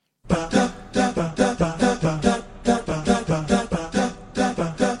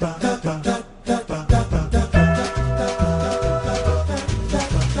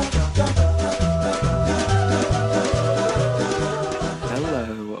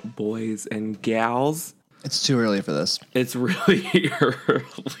boys and gals. It's too early for this. It's really early.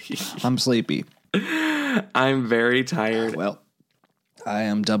 I'm sleepy. I'm very tired. Well, I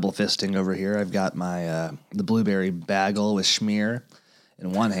am double fisting over here. I've got my the blueberry bagel with schmear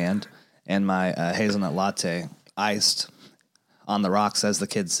in one hand and my hazelnut latte iced on the rocks, as the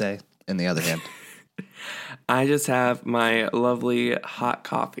kids say, in the other hand. I just have my lovely hot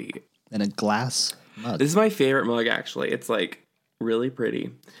coffee. In a glass mug. This is my favorite mug, actually. It's like really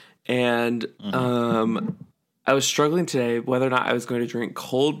pretty. And I was struggling today whether or not I was going to drink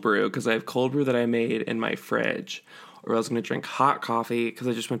cold brew because I have cold brew that I made in my fridge, or I was going to drink hot coffee because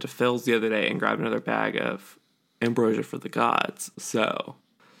I just went to Phil's the other day and grabbed another bag of Ambrosia for the Gods. So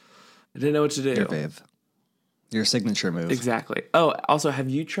I didn't know what to do. Your fave. Your signature move. Exactly. Oh, also, have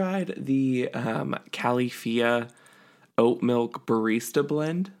you tried the Califia oat milk barista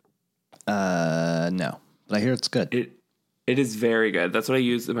blend? No, but I hear it's good. It is very good. That's what I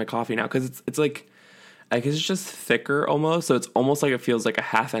use in my coffee now because it's like, I guess it's just thicker almost. So it's almost like it feels like a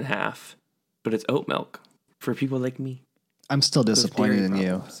half and half, but it's oat milk for people like me. I'm still disappointed in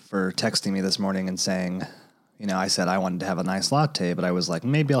you for texting me this morning and saying, you know, I said I wanted to have a nice latte, but I was like,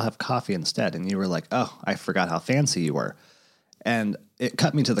 maybe I'll have coffee instead. And you were like, oh, I forgot how fancy you were. And it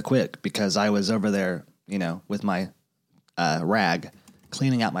cut me to the quick because I was over there, you know, with my rag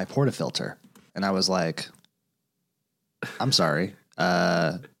cleaning out my portafilter. And I was like, I'm sorry.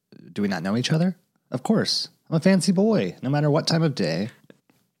 Do we not know each other? Of course. I'm a fancy boy, no matter what time of day.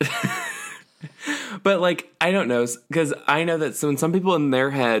 But, like, I don't know, because I know that when some people in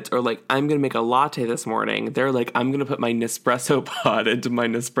their heads are like, I'm going to make a latte this morning, they're like, I'm going to put my Nespresso pod into my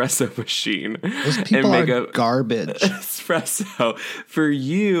Nespresso machine. Those people and make are garbage. Espresso. For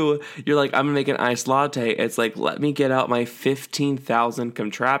you, you're like, I'm going to make an iced latte. It's like, let me get out my 15,000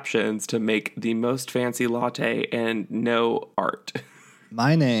 contraptions to make the most fancy latte and no art.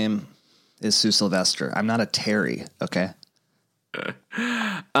 My name is Sue Sylvester. I'm not a Terry, okay?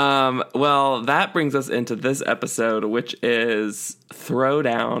 Well, that brings us into this episode, which is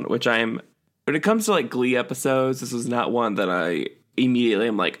Throwdown, which when it comes to like Glee episodes, this is not one that I immediately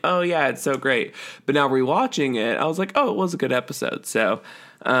am like, oh yeah, it's so great. But now rewatching it, I was like, oh, it was a good episode. So,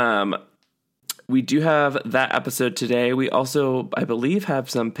 we do have that episode today. We also, I believe, have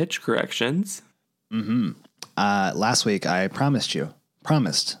some pitch corrections. Last week, I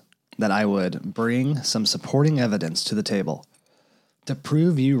promised that I would bring some supporting evidence to the table to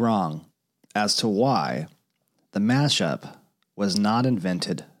prove you wrong as to why the mashup was not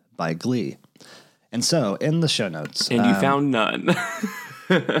invented by Glee. And so, in the show notes... And you found none.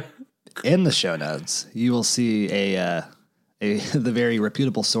 In the show notes, you will see the very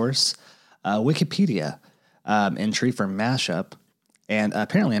reputable source, Wikipedia, entry for mashup, and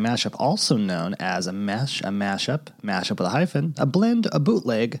apparently a mashup also known as a mashup with a hyphen, a blend, a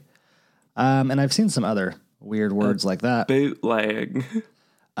bootleg, and I've seen some other weird words like that. Bootleg.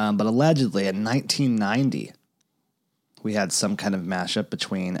 But allegedly in 1990, we had some kind of mashup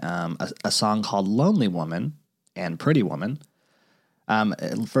between a song called Lonely Woman and Pretty Woman.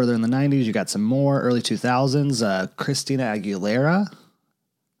 Further in the 90s, you got some more. Early 2000s, Christina Aguilera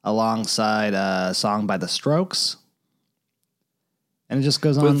alongside a song by The Strokes. And it just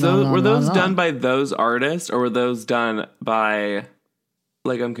goes on. Were those done by those artists, or were those done by,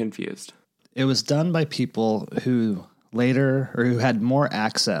 like, I'm confused. It was done by people who who had more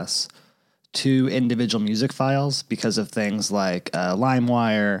access to individual music files because of things like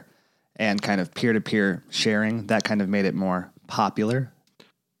LimeWire and kind of peer-to-peer sharing. That kind of made it more popular.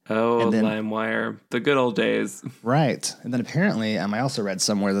 Oh, LimeWire. The good old days. Right. And then apparently, I also read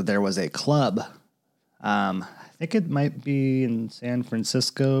somewhere that there was a club. I think it might be in San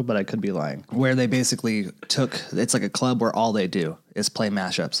Francisco, but I could be lying. Where they basically it's like a club where all they do is play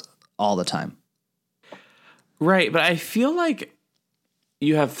mashups all the time. Right, but I feel like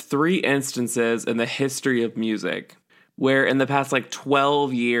you have 3 instances in the history of music where in the past, like,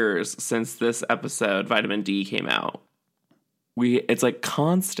 12 years since this episode, Vitamin D came out, it's, like,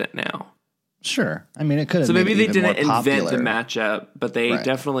 constant now. Sure. I mean, it could have So maybe they didn't invent the matchup, but they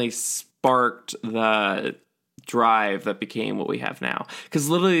definitely sparked the drive that became what we have now. Because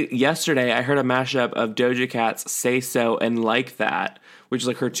literally yesterday, I heard a mashup of Doja Cat's Say So and Like That, which is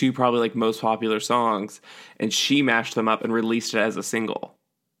like her 2 probably like most popular songs, and she mashed them up and released it as a single.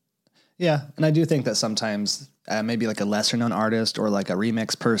 Yeah, and I do think that sometimes maybe like a lesser known artist or like a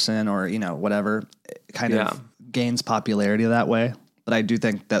remix person or, you know, whatever kind of gains popularity that way. But I do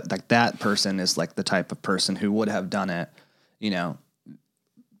think that like that person is like the type of person who would have done it, you know,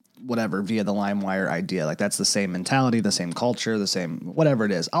 whatever, via the LimeWire idea. Like that's the same mentality, the same culture, the same whatever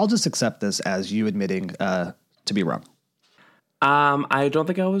it is. I'll just accept this as you admitting to be wrong. I don't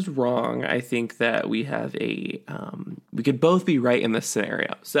think I was wrong. I think that we have we could both be right in this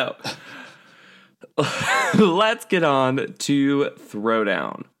scenario. So let's get on to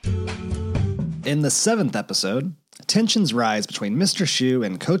Throwdown. In the 7th episode, tensions rise between Mr. Schue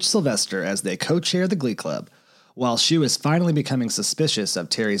and Coach Sylvester as they co-chair the Glee Club. While Schue is finally becoming suspicious of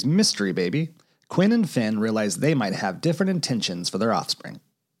Terry's mystery baby, Quinn and Finn realize they might have different intentions for their offspring.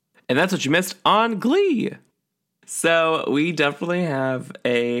 And that's what you missed on Glee. So we definitely have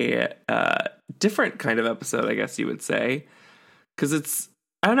a different kind of episode, I guess you would say. Because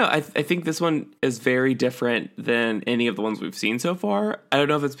I don't know, I think this one is very different than any of the ones we've seen so far. I don't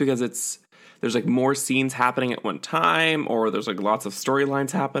know if it's because there's like more scenes happening at one time, or there's like lots of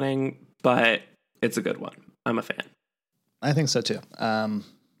storylines happening, but it's a good one. I'm a fan. I think so too.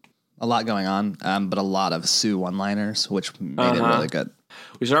 A lot going on, but a lot of Sue one-liners, which made it really good.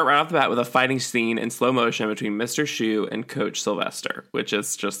 We start right off the bat with a fighting scene in slow motion between Mr. Schue and Coach Sylvester, which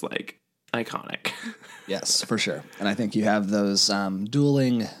is just like iconic. Yes, for sure. And I think you have those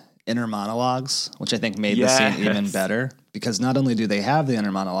dueling inner monologues, which I think made the scene even better, because not only do they have the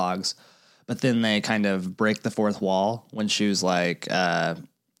inner monologues, but then they kind of break the fourth wall when Shue's like,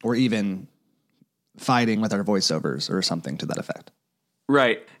 or even fighting with our voiceovers or something to that effect.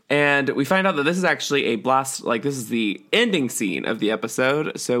 Right. And we find out that this is actually a blast, like this is the ending scene of the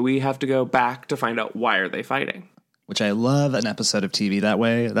episode. So we have to go back to find out why are they fighting. Which I love an episode of TV that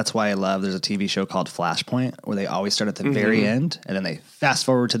way. That's why I love there's a TV show called Flashpoint where they always start at the very end and then they fast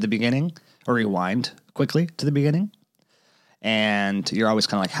forward to the beginning or rewind quickly to the beginning. And you're always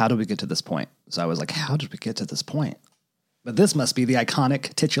kind of like, how did we get to this point? So I was like, how did we get to this point? But this must be the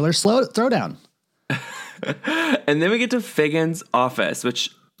iconic titular throwdown. And then we get to Figgins' office,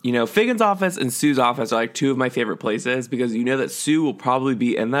 which, you know, Figgins' office and Sue's office are like two of my favorite places because you know that Sue will probably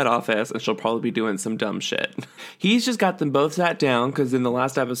be in that office and she'll probably be doing some dumb shit. He's just got them both sat down because in the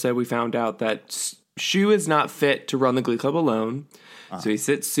last episode we found out that Schue is not fit to run the Glee Club alone. So he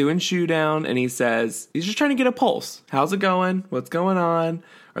sits Sue and Schue down and he says, he's just trying to get a pulse. How's it going? What's going on?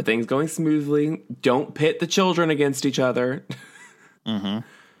 Are things going smoothly? Don't pit the children against each other.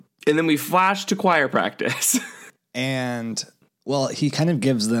 And then we flash to choir practice. And, well, he kind of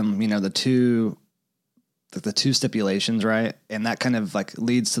gives them, you know, the two stipulations, right? And that kind of like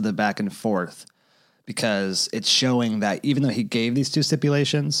leads to the back and forth because it's showing that even though he gave these two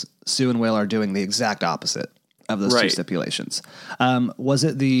stipulations, Sue and Will are doing the exact opposite of those two stipulations. Was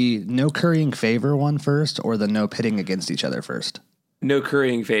it the no currying favor one first or the no pitting against each other first? No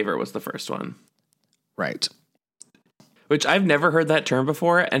currying favor was the first one. Right. Which I've never heard that term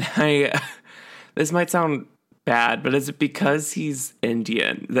before, and this might sound bad, but is it because he's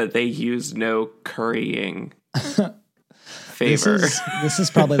Indian that they use no currying favor? This is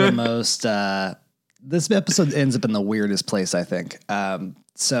probably the most, this episode ends up in the weirdest place, I think.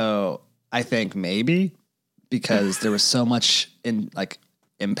 So I think maybe because there was so much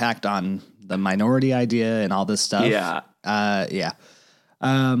impact on the minority idea and all this stuff. Yeah.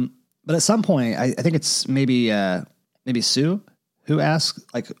 But at some point, I think it's maybe Sue who asks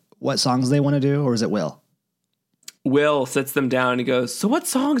like what songs they want to do, or is it Will? Will sits them down and he goes, so what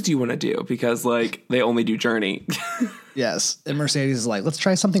songs do you want to do? Because like they only do Journey. Yes. And Mercedes is like, let's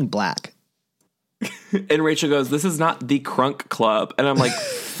try something black. And Rachel goes, this is not the Crunk Club. And I'm like,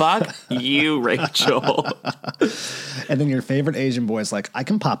 fuck you, Rachel. And then your favorite Asian boy is like, I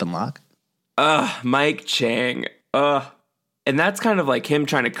can pop and lock. Mike Chang. And that's kind of like him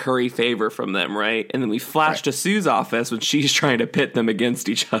trying to curry favor from them, right? And then we flash to Sue's office when she's trying to pit them against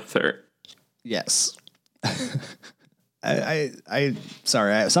each other. Yes. I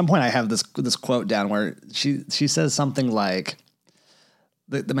sorry. At some point I have this quote down where she says something like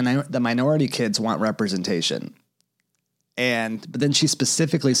the minority kids want representation. But then she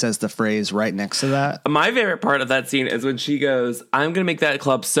specifically says the phrase right next to that. My favorite part of that scene is when she goes, I'm going to make that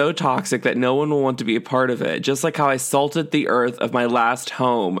club so toxic that no one will want to be a part of it. Just like how I salted the earth of my last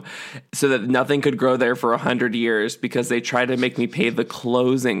home so that nothing could grow there for 100 years because they tried to make me pay the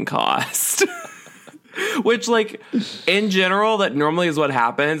closing cost. Which, like, in general, that normally is what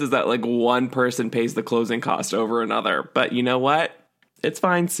happens, is that, like, one person pays the closing cost over another. But you know what? It's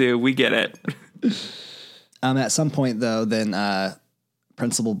fine, Sue. We get it. At some point, though, then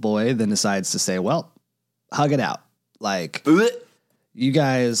Principal Boy then decides to say, well, hug it out. Like, you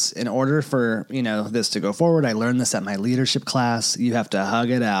guys, in order for, you know, this to go forward, I learned this at my leadership class. You have to hug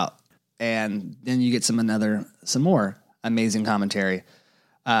it out. And then you get some more amazing commentary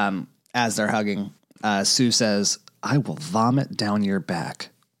as they're hugging. Sue says, I will vomit down your back.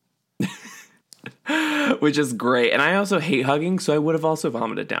 Which is great. And I also hate hugging, so I would have also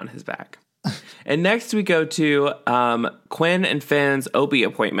vomited down his back. And next we go to Quinn and Finn's OB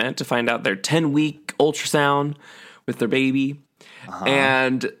appointment to find out their 10-week ultrasound with their baby.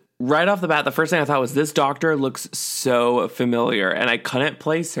 And right off the bat, the first thing I thought was, this doctor looks so familiar, and I couldn't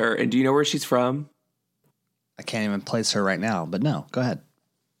place her. And do you know where she's from? I can't even place her right now, but no, go ahead.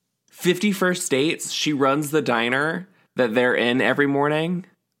 51st Dates. She runs the diner that they're in every morning.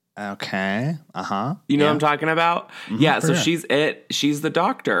 Okay. You know what I'm talking about? Yeah, so sure. she's the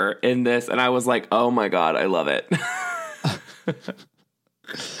doctor in this, and I was like, oh my God, I love it.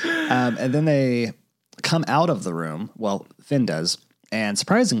 And then they come out of the room. Well, Finn does. And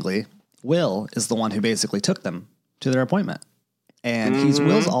surprisingly, Will is the one who basically took them to their appointment. And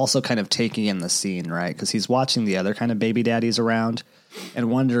Will's also kind of taking in the scene, right? Because he's watching the other kind of baby daddies around and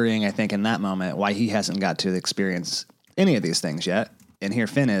wondering, I think, in that moment, why he hasn't got to experience any of these things yet. And here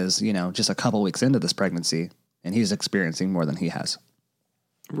Finn is, just a couple weeks into this pregnancy, and he's experiencing more than he has.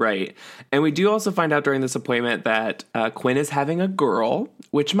 Right. And we do also find out during this appointment that Quinn is having a girl,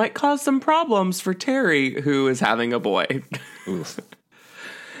 which might cause some problems for Terry, who is having a boy. Oof.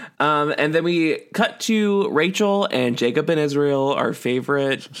 And then we cut to Rachel and Jacob and Israel, our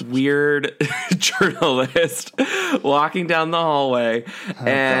favorite weird journalist, walking down the hallway.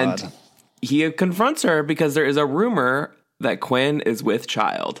 And God. He confronts her because there is a rumor that Quinn is with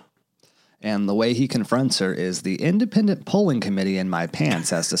child. And the way he confronts her is, the independent polling committee in my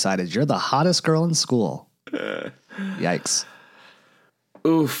pants has decided you're the hottest girl in school. Yikes.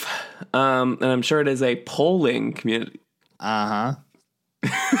 Oof. And I'm sure it is a polling community.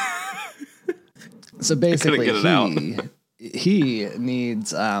 So basically, get it he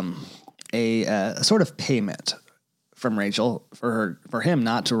needs a sort of payment from Rachel for him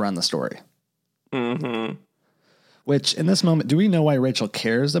not to run the story. Mm-hmm. Which, in this moment, do we know why Rachel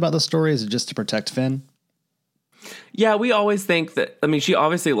cares about the story? Is it just to protect Finn? Yeah, we always think that, she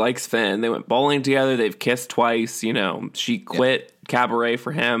obviously likes Finn. They went bowling together. They've kissed twice. She quit cabaret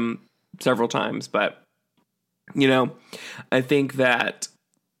for him several times. But, I think that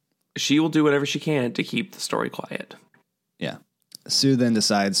she will do whatever she can to keep the story quiet. Yeah. Sue then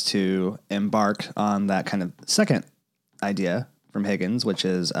decides to embark on that kind of second idea from Higgins, which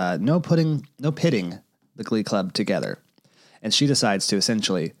is no pitting the Glee Club together. And she decides to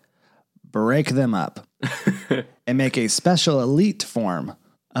essentially break them up and make a special elite form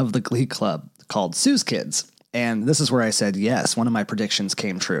of the Glee Club called Sue's Kids. And this is where I said, yes, one of my predictions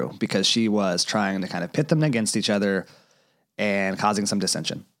came true, because she was trying to kind of pit them against each other and causing some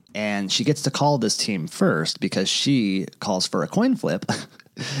dissension. And she gets to call this team first because she calls for a coin flip.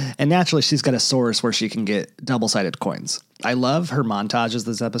 And naturally, she's got a source where she can get double-sided coins. I love her montages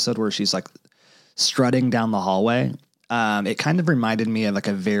this episode where she's like strutting down the hallway. It kind of reminded me of like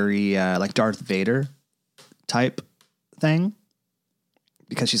a very like Darth Vader type thing,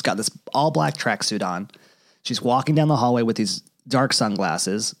 because she's got this all black tracksuit on. She's walking down the hallway with these dark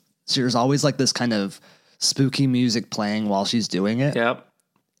sunglasses. There's always like this kind of spooky music playing while she's doing it. Yep.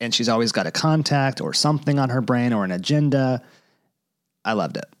 And she's always got a contact or something on her brain or an agenda. I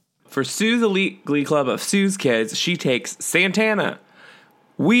loved it. For Sue's Elite Glee Club of Sue's Kids, she takes Santana,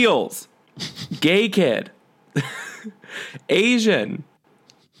 Wheels, Gay Kid, Asian,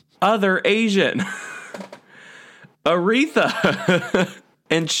 Other Asian, Aretha,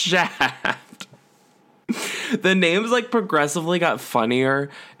 and Shaft. The names like progressively got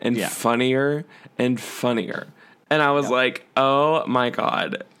funnier and funnier and funnier. And I was like, oh my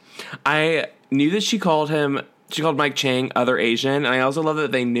God. I knew that she called Mike Chang Other Asian. And I also love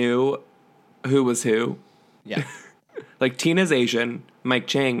that they knew who was who. Yeah. Like Tina's Asian, Mike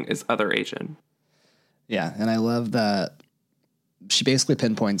Chang is Other Asian. Yeah. And I love that she basically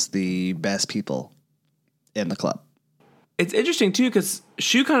pinpoints the best people in the club. It's interesting too, because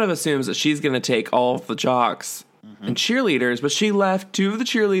Shu kind of assumes that she's going to take all of the jocks and cheerleaders, but she left two of the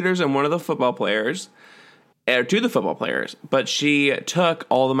cheerleaders and one of the football players. To the football players, but she took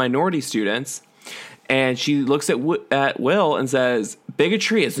all the minority students, and she looks at Will and says,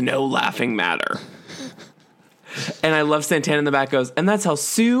 bigotry is no laughing matter. And I love Santana in the back goes, and that's how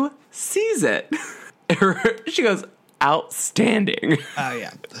Sue sees it. She goes, outstanding. Oh,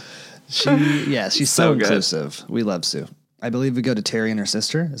 yeah. She's so inclusive. We love Sue. I believe we go to Terry and her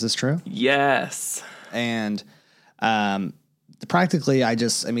sister. Is this true? Yes. And practically, I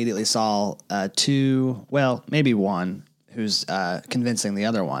just immediately saw two, well, maybe one, who's convincing the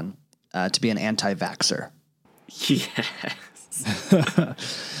other one to be an anti-vaxxer. Yes.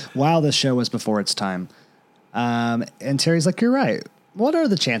 While this show was before its time. And Terry's like, you're right. What are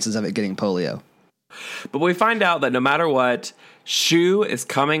the chances of it getting polio? But we find out that no matter what, Shu is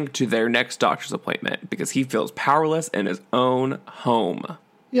coming to their next doctor's appointment because he feels powerless in his own home.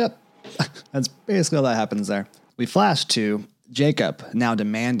 Yep. That's basically all that happens there. We flash to Jacob now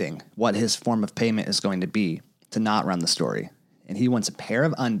demanding what his form of payment is going to be to not run the story. And he wants a pair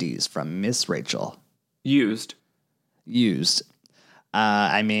of undies from Miss Rachel. Used.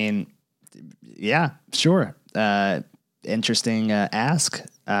 I mean, yeah, sure. Interesting ask,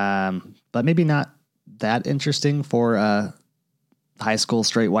 but maybe not that interesting for a high school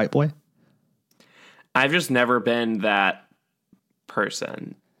straight white boy. I've just never been that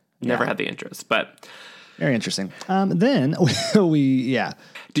person. Never had the interest, but very interesting. Then we.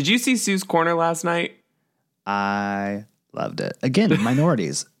 Did you see Sue's Corner last night? I loved it. Again,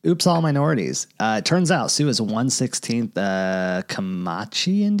 minorities. Oops, all minorities. It turns out Sue is 1/16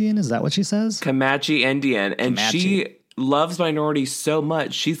 Comanche Indian. Is that what she says? Comanche Indian. And she loves minorities so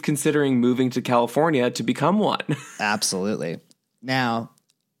much, she's considering moving to California to become one. Absolutely. Now,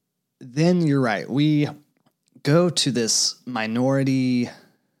 then you're right. We go to this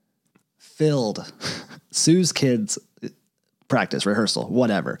minority-filled Sue's Kids practice, rehearsal,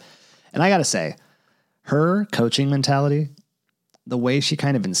 whatever. And I got to say, her coaching mentality, the way she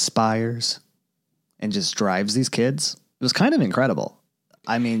kind of inspires and just drives these kids, it was kind of incredible.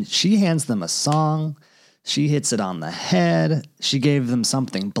 I mean, she hands them a song. She hits it on the head. She gave them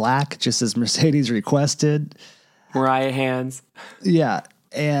something black, just as Mercedes requested. Mariah hands. Yeah.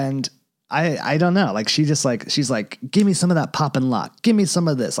 And I don't know. Like, she's like, give me some of that pop and lock. Give me some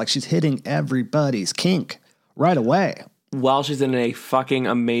of this. Like, she's hitting everybody's kink right away. While she's in a fucking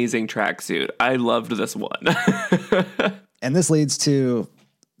amazing tracksuit. I loved this one. And this leads to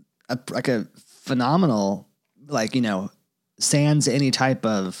a phenomenal, sans any type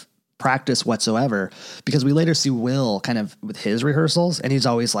of practice whatsoever, because we later see Will kind of with his rehearsals, and he's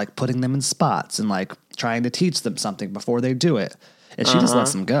always like putting them in spots and like trying to teach them something before they do it. And she just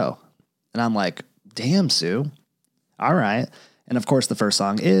lets them go. And I'm like, damn, Sue. All right. And of course the first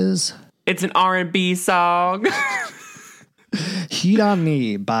song is... It's an R&B song. Heat on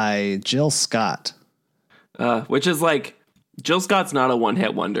Me by Jill Scott. Which is like, Jill Scott's not a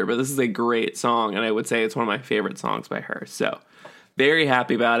one-hit wonder, but this is a great song, and I would say it's one of my favorite songs by her. So, very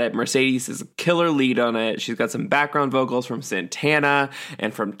happy about it. Mercedes is a killer lead on it. She's got some background vocals from Santana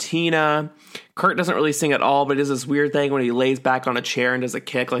and from Tina. Kurt doesn't really sing at all, but it is this weird thing when he lays back on a chair and does a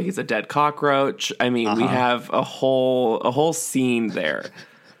kick like he's a dead cockroach. I mean, we have a whole scene there.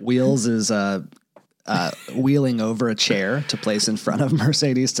 Wheels is wheeling over a chair to place in front of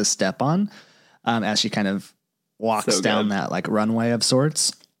Mercedes to step on as she kind of walks down that like runway of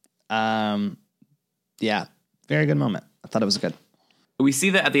sorts. Yeah, very good moment. I thought it was good. We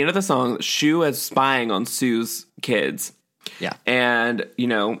see that at the end of the song, Shu is spying on Sue's kids. Yeah. And,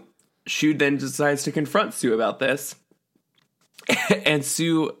 Shu then decides to confront Sue about this. And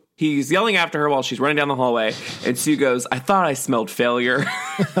Sue, he's yelling after her while she's running down the hallway. And Sue goes, I thought I smelled failure.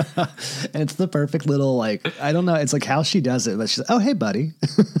 And it's the perfect little, like, I don't know. It's like how she does it. But she's like, oh, hey, buddy.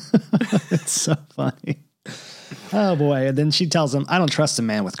 It's so funny. Oh, boy. And then she tells him, I don't trust a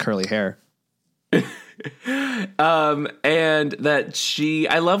man with curly hair. And that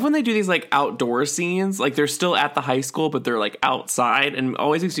I love when they do these like outdoor scenes, like they're still at the high school, but they're like outside, and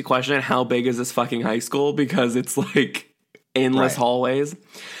always makes you question how big is this fucking high school, because it's like endless hallways.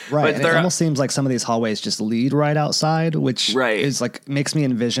 Right. And it almost seems like some of these hallways just lead right outside, which is like, makes me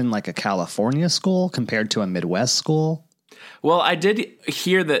envision like a California school compared to a Midwest school. Well, I did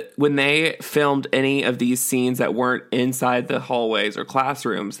hear that when they filmed any of these scenes that weren't inside the hallways or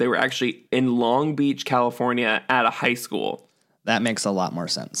classrooms, they were actually in Long Beach, California at a high school. That makes a lot more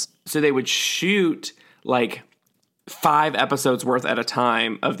sense. So they would shoot like 5 episodes worth at a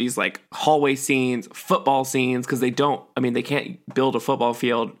time of these like hallway scenes, football scenes, because they can't build a football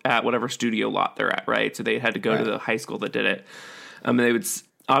field at whatever studio lot they're at, right? So they had to go to the high school that did it. And they would...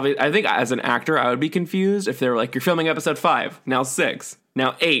 I think as an actor, I would be confused if they were like, you're filming episode 5, now 6,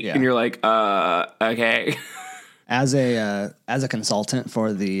 now 8. Yeah. And you're like, okay. As a consultant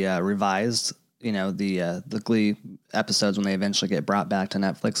for the revised, the Glee episodes when they eventually get brought back to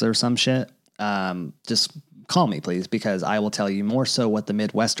Netflix or some shit, just call me, please, because I will tell you more so what the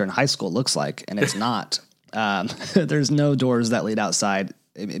Midwestern high school looks like. And it's not. There's no doors that lead outside.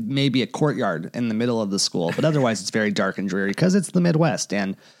 It may be a courtyard in the middle of the school, but otherwise it's very dark and dreary because it's the Midwest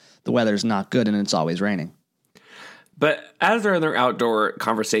and the weather's not good and it's always raining. But as they're in their outdoor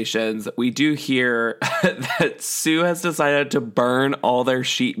conversations, we do hear that Sue has decided to burn all their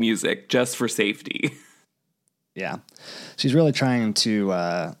sheet music just for safety. Yeah. She's really trying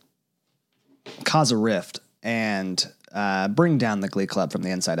to cause a rift and bring down the Glee Club from the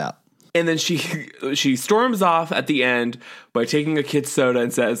inside out. And then she storms off at the end by taking a kid's soda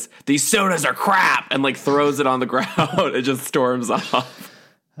and says, these sodas are crap, and like throws it on the ground and just storms off.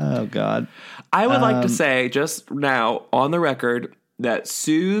 Oh, God. I would like to say just now on the record that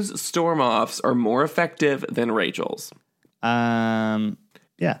Sue's storm-offs are more effective than Rachel's.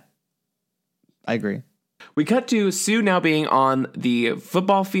 Yeah, I agree. We cut to Sue now being on the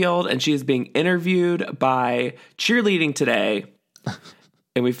football field, and she is being interviewed by Cheerleading Today.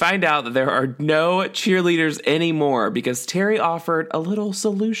 And we find out that there are no cheerleaders anymore because Terry offered a little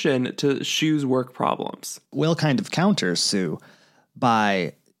solution to Shu's work problems. Will kind of counters Sue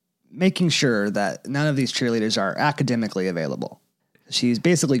by making sure that none of these cheerleaders are academically available. She's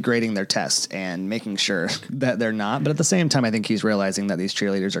basically grading their tests and making sure that they're not. But at the same time, I think he's realizing that these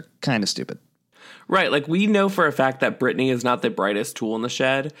cheerleaders are kind of stupid. Right. Like, we know for a fact that Brittany is not the brightest tool in the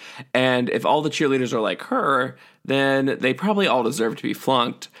shed. And if all the cheerleaders are like her, then they probably all deserve to be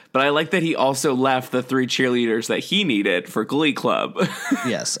flunked. But I like that he also left the 3 cheerleaders that he needed for Glee Club.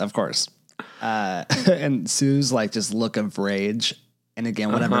 Yes, of course. And Sue's like just look of rage. And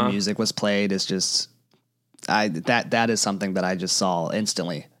again, whatever music was played is just that is something that I just saw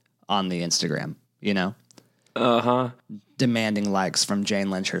instantly on the Instagram, you know? Demanding likes from Jane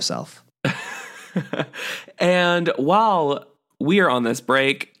Lynch herself. And while we are on this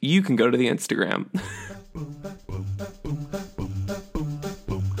break, you can go to the Instagram.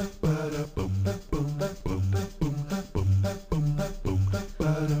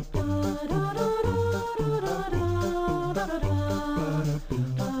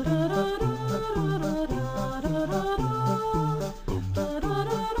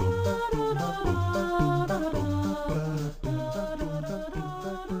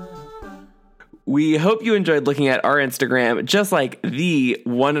 We hope you enjoyed looking at our Instagram, just like the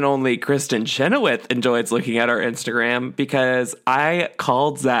one and only Kristen Chenoweth enjoys looking at our Instagram, because I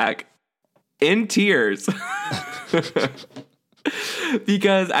called Zach in tears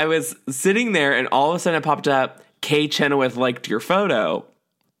because I was sitting there and all of a sudden it popped up, Kay Chenoweth liked your photo.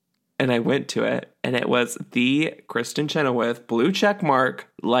 And I went to it and it was the Kristen Chenoweth blue check mark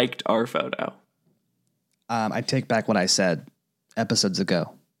liked our photo. I take back what I said episodes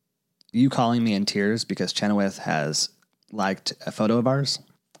ago. You calling me in tears because Chenoweth has liked a photo of ours,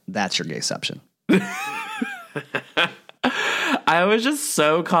 that's your gayception. I was just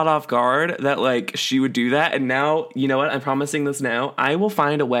so caught off guard that, like, she would do that. And now, you know what? I'm promising this now. I will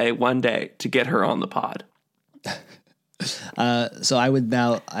find a way one day to get her on the pod. So I would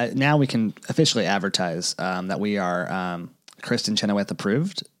now we can officially advertise that we are Kristen Chenoweth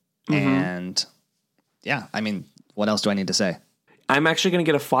approved. Mm-hmm. And yeah, I mean, what else do I need to say? I'm actually going to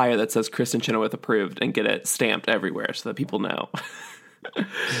get a flyer that says Kristen Chenoweth approved and get it stamped everywhere so that people know.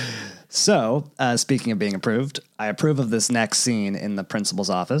 So, speaking of being approved, I approve of this next scene in the principal's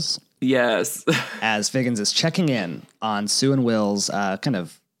office. Yes. As Figgins is checking in on Sue and Will's kind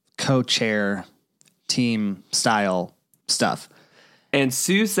of co-chair team style stuff. And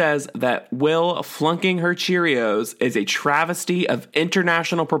Sue says that Will flunking her Cheerios is a travesty of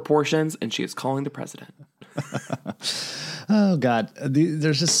international proportions, and she is calling the president. Oh, God.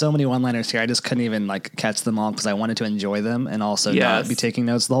 There's just so many one-liners here. I just couldn't even catch them all because I wanted to enjoy them and also not be taking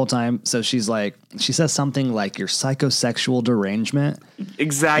notes the whole time. So she says something like your psychosexual derangement.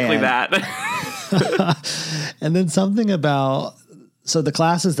 Exactly that. And then something about, so the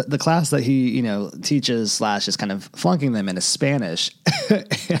class that he, teaches / is kind of flunking them in is Spanish.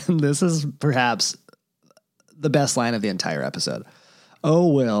 And this is perhaps the best line of the entire episode.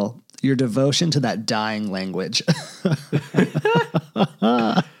 Oh, Will, your devotion to that dying language.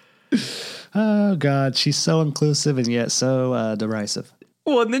 Oh, God. She's so inclusive and yet so derisive.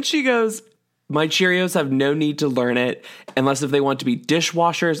 Well, and then she goes, my Cheerios have no need to learn it unless if they want to be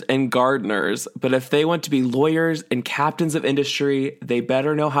dishwashers and gardeners. But if they want to be lawyers and captains of industry, they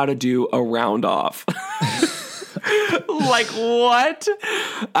better know how to do a round off. Like, what?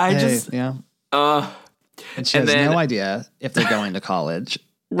 Yeah. And she has no idea if they're going to college.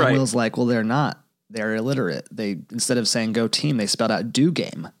 Right. And Will's like, well, they're not. They're illiterate. They, instead of saying go team, they spelled out do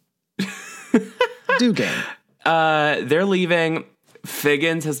game. Do game. They're leaving.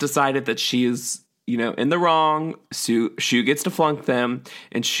 Figgins has decided that she is, in the wrong. Sue gets to flunk them,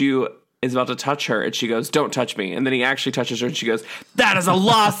 and Sue is about to touch her, and she goes, don't touch me. And then he actually touches her, and she goes, that is a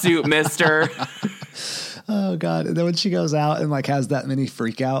lawsuit, mister. Oh, God. And then when she goes out and has that mini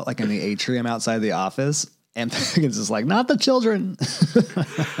freak out, in the atrium outside the office, and Figgins is like, not the children.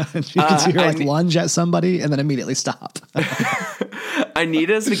 And you can see her lunge at somebody and then immediately stop. I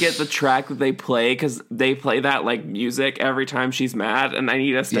need us to get the track that they play because they play that music every time she's mad, and I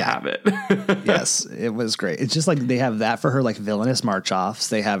need us to have it. Yes, it was great. It's just they have that for her villainous march offs.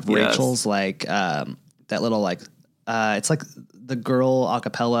 They have Rachel's that little it's the girl a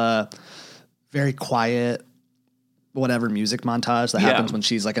cappella, very quiet, whatever music montage that happens when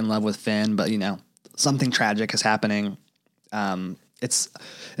she's like in love with Finn, but you know, something tragic is happening.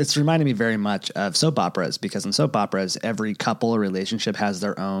 It's reminding me very much of soap operas, because in soap operas, every couple or relationship has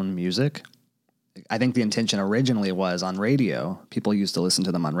their own music. I think the intention originally was on radio. People used to listen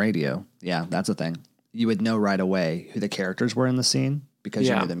to them on radio. Yeah, that's a thing. You would know right away who the characters were in the scene because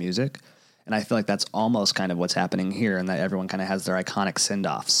you knew the music. And I feel like that's almost kind of what's happening here, and that everyone kind of has their iconic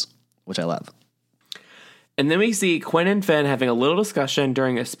send-offs, which I love. And then we see Quinn and Finn having a little discussion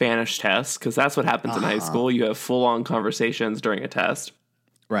during a Spanish test, because that's what happens in high school. You have full-on conversations during a test.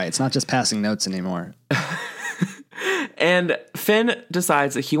 Right. It's not just passing notes anymore. And Finn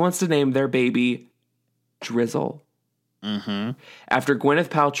decides that he wants to name their baby Drizzle. Mm-hmm. After Gwyneth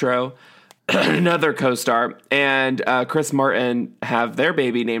Paltrow, another co-star, and Chris Martin have their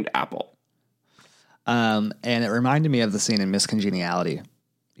baby named Apple. And it reminded me of the scene in Miss Congeniality,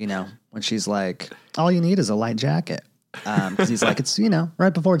 you know, when she's like, all you need is a light jacket. Because he's like, it's, you know,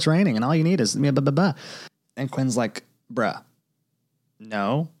 right before it's raining, and all you need is blah, blah, blah. And Quinn's like, bruh,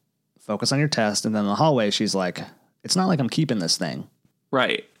 no, focus on your test. And then in the hallway, she's like, it's not like I'm keeping this thing.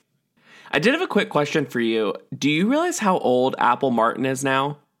 Right. I did have a quick question for you. Do you realize how old Apple Martin is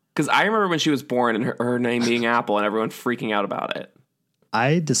now? Because I remember when she was born and her name being Apple and everyone freaking out about it.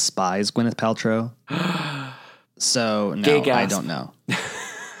 I despise Gwyneth Paltrow. So, no, I don't know.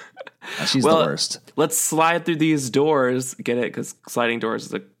 She's the worst. Let's slide through these doors. Get it? Because sliding doors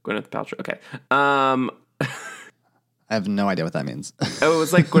is a Gwyneth Paltrow. Okay. I have no idea what that means. Oh, it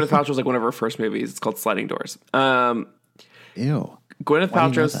was like Gwyneth Paltrow was like one of her first movies. It's called Sliding Doors. Ew. Gwyneth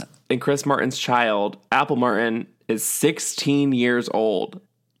Paltrow's and Chris Martin's child, Apple Martin, is 16 years old.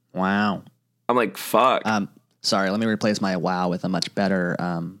 Wow. I'm like, fuck. Sorry, let me replace my wow with a much better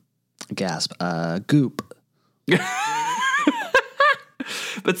gasp. Goop.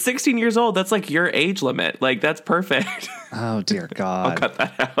 But 16 years old, that's like your age limit. Like, that's perfect. Oh, dear God. I'll cut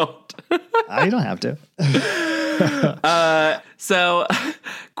that out. You don't have to. So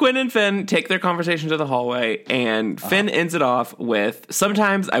Quinn and Finn take their conversation to the hallway, and Finn ends it off with,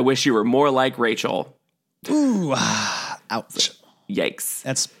 sometimes I wish you were more like Rachel. Ooh, ouch. Yikes.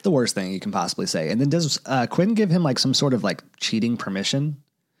 That's the worst thing you can possibly say. And then does Quinn give him like some sort of like cheating permission?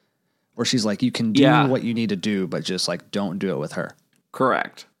 Where she's like, you can do what you need to do, but just like don't do it with her.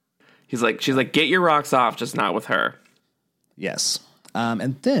 Correct. She's like, get your rocks off, just not with her. Yes.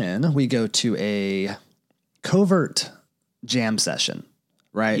 And then we go to a covert jam session,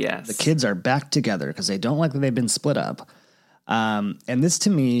 right? Yes. The kids are back together because they don't like that they've been split up. And this to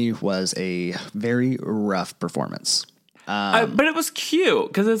me was a very rough performance. But it was cute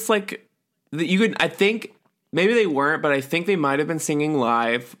because it's like you could. I think maybe they weren't, but I think they might have been singing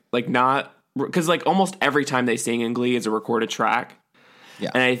live, like not because like almost every time they sing in Glee is a recorded track.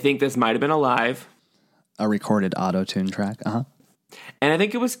 Yeah, and I think this might have been a recorded auto-tune track. And I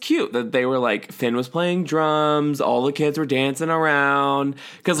think it was cute that they were like, Finn was playing drums, all the kids were dancing around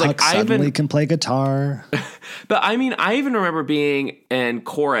because like Huck suddenly can play guitar. But I mean, I even remember being in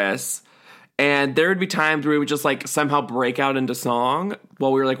chorus. And there would be times where we would just like somehow break out into song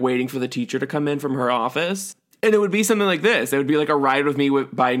while we were like waiting for the teacher to come in from her office. And it would be something like this. It would be like a Ride With Me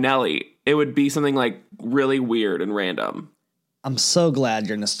by Nelly. It would be something like really weird and random. I'm so glad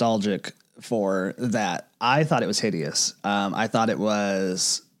you're nostalgic for that. I thought it was hideous. I thought it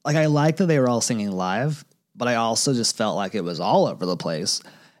was like, I liked that they were all singing live, but I also just felt like it was all over the place.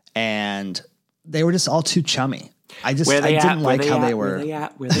 And they were just all too chummy. I didn't like how they were.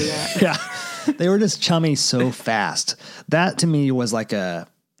 Where they at? Yeah. They were just chummy so fast. That to me was like I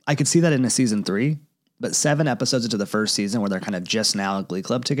could see that in a season 3, but 7 episodes into the first season where they're kind of just now in Glee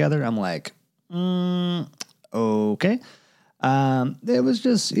Club together, I'm like, okay. It was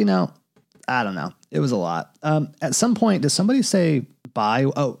just, you know, I don't know. It was a lot. At some point, does somebody say bye?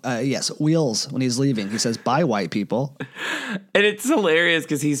 Oh, yes. Wheels, when he's leaving, he says, bye, white people. And it's hilarious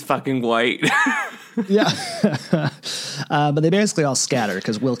because he's fucking white. Yeah. But they basically all scatter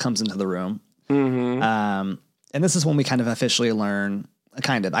because Will comes into the room. Mm-hmm. And this is when we kind of officially learn,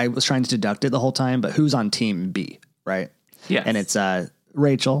 I was trying to deduct it the whole time, but who's on team B, right? Yeah. And it's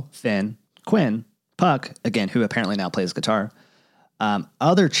Rachel, Finn, Quinn, Puck, again, who apparently now plays guitar.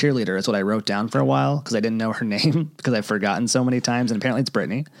 Other cheerleader is what I wrote down for a while because I didn't know her name because I've forgotten so many times, and apparently it's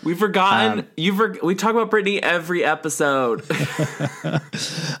Brittany. We've forgotten. We talk about Brittany every episode.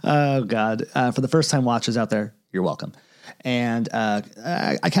 Oh, God. For the first-time watchers out there, you're welcome. And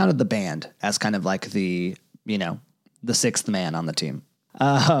I counted the band as kind of like the sixth man on the team.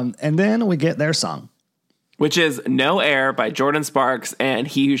 And then we get their song. Which is No Air by Jordan Sparks and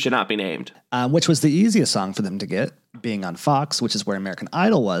He Who Should Not Be Named. Which was the easiest song for them to get. being on Fox, which is where American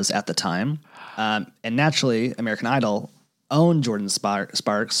Idol was at the time. And naturally, American Idol owned Jordan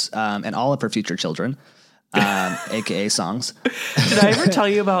Sparks and all of her future children, aka songs. Did I ever tell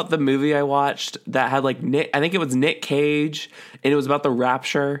you about the movie I watched that had like I think it was Nick Cage, and it was about the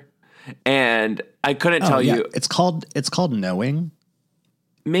Rapture, and I couldn't tell you. It's called Knowing.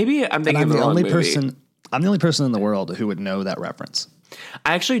 Maybe I'm thinking of the wrong movie. I'm the only person in the world who would know that reference.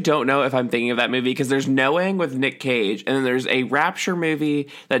 I actually don't know if I'm thinking of that movie because there's Knowing with Nick Cage, and then there's a Rapture movie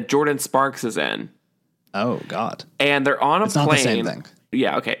that Jordan Sparks is in. Oh, God. And they're on a plane. Not the same thing.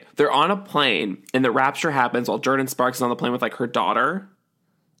 Yeah, okay. They're on a plane, and the Rapture happens while Jordan Sparks is on the plane with, like, her daughter.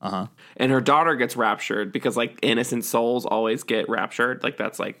 Uh-huh. And her daughter gets raptured because, like, innocent souls always get raptured. Like,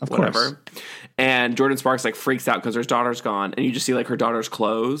 that's, like, of whatever. Course. And Jordan Sparks, like, freaks out because her daughter's gone. And you just see, like, her daughter's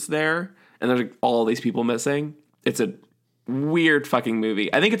clothes there. And there's, like, all these people missing. It's a weird fucking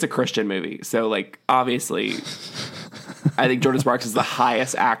movie. I think it's a Christian movie. So, like, obviously, I think Jordan Sparks is the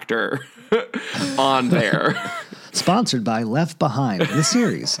highest actor on there. Sponsored by Left Behind, the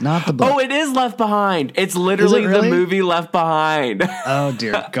series, not the book. Oh, it is Left Behind. It's literally really? the movie Left Behind. Oh,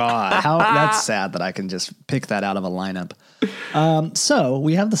 dear God. That's sad that I can just pick that out of a lineup. So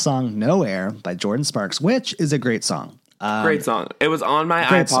we have the song No Air by Jordan Sparks, which is a great song. Great song. It was on my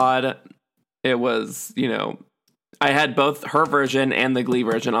iPod. Song. It was, I had both her version and the Glee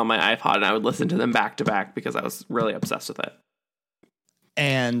version on my iPod, and I would listen to them back to back because I was really obsessed with it.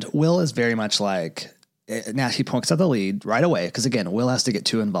 And Will is very much like, now he points out the lead right away because, again, Will has to get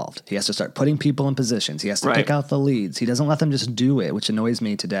too involved. He has to start putting people in positions. He has to pick out the leads. He doesn't let them just do it, which annoys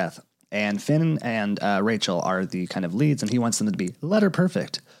me to death. And Finn and Rachel are the kind of leads, and he wants them to be letter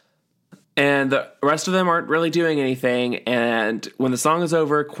perfect. And the rest of them aren't really doing anything. And when the song is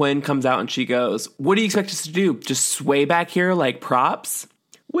over, Quinn comes out and she goes, "What do you expect us to do? Just sway back here like props?"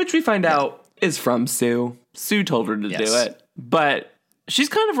 Which we find out is from Sue. Sue told her to do it. But she's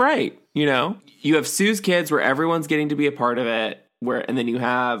kind of right, You have Sue's Kids where everyone's getting to be a part of it. And then you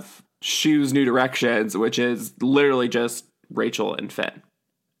have Shu's New Directions, which is literally just Rachel and Finn.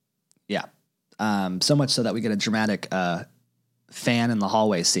 Yeah. So much so that we get a dramatic fan in the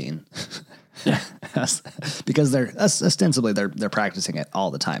hallway scene. Because they're ostensibly they're practicing it all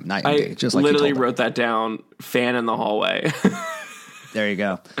the time, night and day. Just like literally wrote that down. Fan in the hallway. There you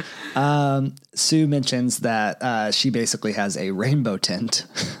go. Sue mentions that she basically has a rainbow tint,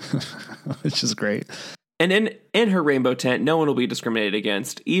 which is great. And in her rainbow tent, no one will be discriminated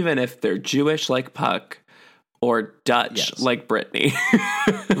against, even if they're Jewish like Puck or Dutch like Brittany.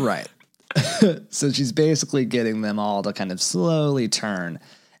 Right. So she's basically getting them all to kind of slowly turn,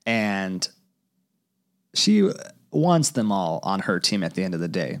 and she wants them all on her team at the end of the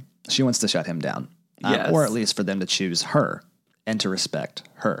day. She wants to shut him down, or at least for them to choose her and to respect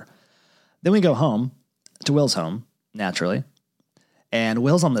her. Then we go home to Will's home, naturally, and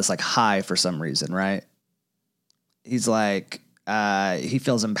Will's on this like high for some reason, right? He's like, he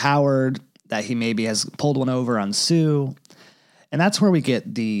feels empowered that he maybe has pulled one over on Sue. And that's where we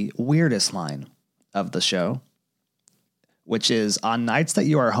get the weirdest line of the show, which is, "On nights that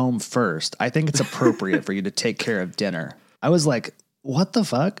you are home first, I think it's appropriate for you to take care of dinner." I was like, what the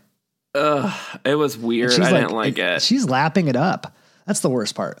fuck? It was weird. I didn't like it. She's lapping it up. That's the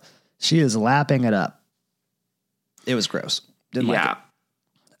worst part. She is lapping it up. It was gross. Didn't like it.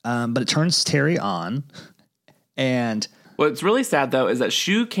 But it turns Terry on, and what's really sad, though, is that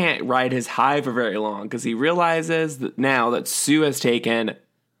Shu can't ride his high for very long because he realizes that now that Sue has taken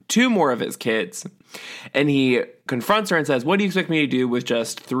 2 more of his kids. And he confronts her and says, "What do you expect me to do with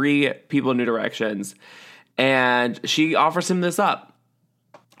just 3 people in New Directions?" And she offers him this up.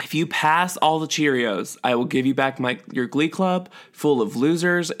 "If you pass all the Cheerios, I will give you back your Glee Club full of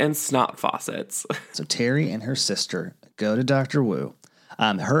losers and snot faucets." So Terry and her sister go to Dr. Wu,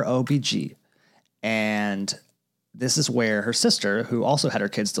 her OBG, and this is where her sister, who also had her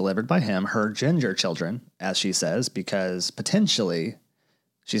kids delivered by him, her ginger children, as she says, because potentially,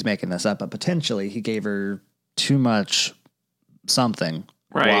 she's making this up, but potentially he gave her too much something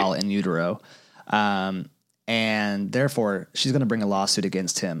while in utero. And therefore, she's going to bring a lawsuit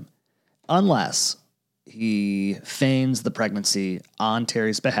against him unless he feigns the pregnancy on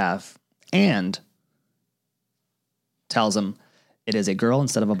Terry's behalf and tells him it is a girl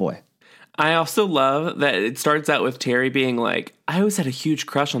instead of a boy. I also love that it starts out with Terry being like, "I always had a huge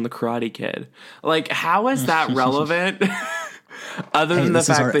crush on the Karate Kid." Like, how is that relevant? Other than the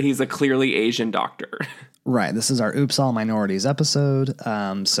fact that he's a clearly Asian doctor. Right. This is our Oops All Minorities episode.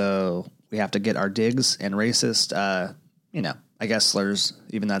 So we have to get our digs and racist, I guess slurs,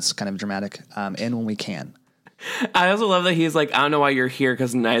 even that's kind of dramatic, in when we can. I also love that he's like, I don't know why you're here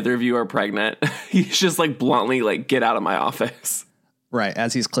because neither of you are pregnant. He's just like bluntly like, get out of my office. Right,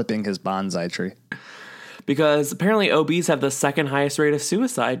 as he's clipping his bonsai tree. Because apparently OBs have the second highest rate of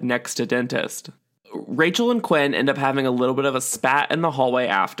suicide next to dentist. Rachel and Quinn end up having a little bit of a spat in the hallway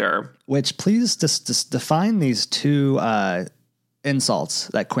after. Which, please just define these two insults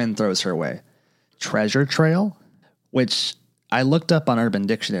that Quinn throws her way. Treasure trail, which I looked up on Urban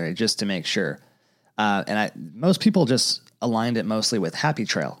Dictionary just to make sure. Most people just aligned it mostly with happy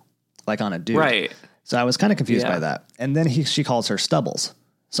trail, like on a dude. Right. So I was kind of confused by that. And then she calls her stubbles.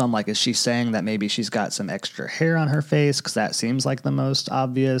 So I'm like, is she saying that maybe she's got some extra hair on her face? Because that seems like the most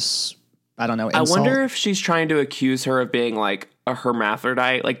obvious, I don't know, insult. I wonder if she's trying to accuse her of being like a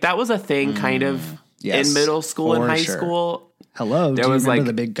hermaphrodite. Like that was a thing kind of in middle school and high school. Hello, do you remember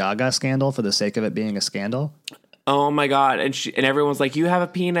the big Gaga scandal for the sake of it being a scandal? Oh my God. And everyone was like, you have a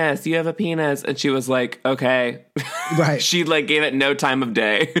penis. And she was like, okay. Right. She like gave it no time of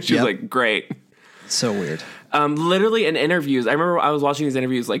day. She was like, great. So weird. Literally in interviews, I remember I was watching these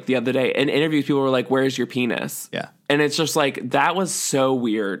interviews like the other day. In interviews, people were like, where's your penis? Yeah. And it's just like, that was so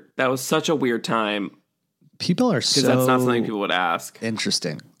weird. That was such a weird time. People are so... Because that's not something people would ask.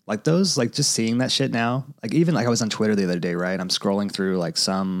 Interesting. Like those, like just seeing that shit now. Like even like I was on Twitter the other day, right? I'm scrolling through like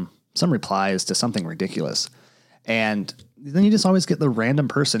some replies to something ridiculous. And then you just always get the random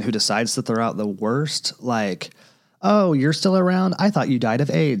person who decides to throw out the worst, like, oh, you're still around? I thought you died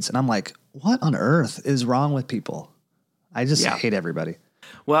of AIDS. And I'm like, what on earth is wrong with people? I just hate everybody.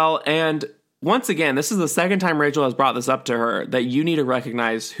 Well, and once again, this is the second time Rachel has brought this up to her, that you need to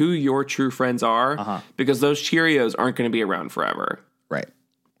recognize who your true friends are, because those Cheerios aren't going to be around forever. Right.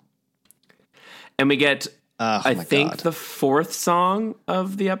 And we get, I think, the fourth song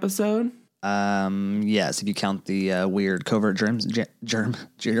of the episode. Yes, if you count the weird covert the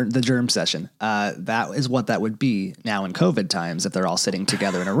germ session, that is what that would be now in COVID times if they're all sitting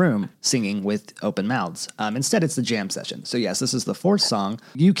together in a room singing with open mouths. Instead, it's the jam session. So yes, this is the fourth song,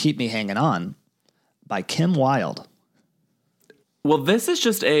 "You Keep Me Hanging On" by Kim Wilde. Well, this is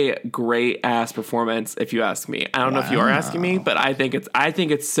just a great ass performance, if you ask me. I don't know if you are asking me, but I think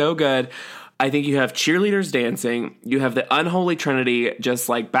it's so good. I think you have cheerleaders dancing. You have the unholy trinity just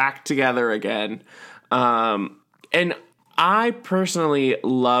like back together again. And I personally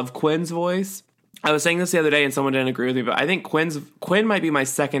love Quinn's voice. I was saying this the other day and someone didn't agree with me, but I think Quinn might be my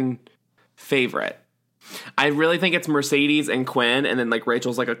second favorite. I really think it's Mercedes and Quinn, and then like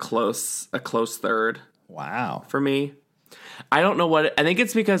Rachel's like a close third. Wow. For me. I don't know what, I think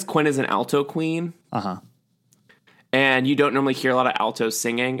it's because Quinn is an alto queen. And you don't normally hear a lot of altos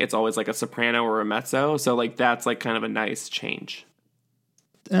singing. It's always like a soprano or a mezzo. So like that's like kind of a nice change.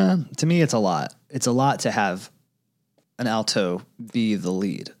 To me, it's a lot. It's a lot to have an alto be the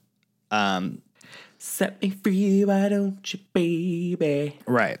lead. Set me free, why don't you, baby?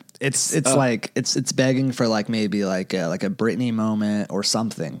 Right. It's like it's begging for like maybe like a Britney moment or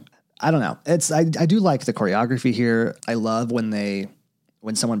something. I don't know. I do like the choreography here. I love when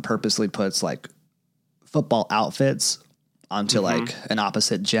someone purposely puts like football outfits onto like an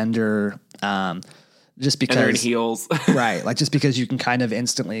opposite gender, just because, and they're in heels. Right. Like just because you can kind of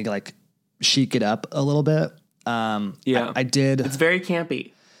instantly like chic it up a little bit. I did. It's very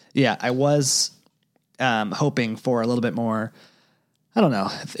campy. Yeah. I was, hoping for a little bit more, I don't know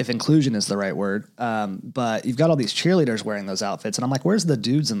if inclusion is the right word. But you've got all these cheerleaders wearing those outfits and I'm like, where's the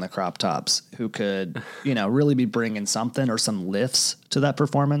dudes in the crop tops who could, really be bringing something or some lifts to that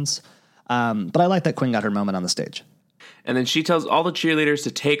performance? But I like that Quinn got her moment on the stage. And then she tells all the cheerleaders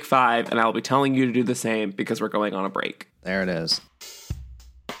to take 5, and I'll be telling you to do the same because we're going on a break. There it is.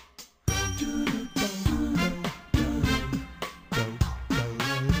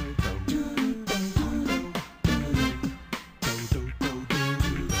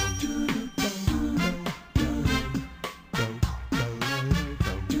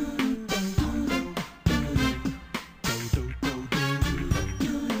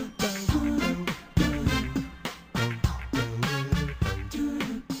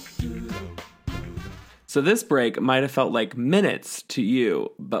 So this break might have felt like minutes to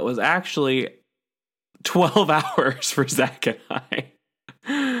you, but was actually 12 hours for Zach and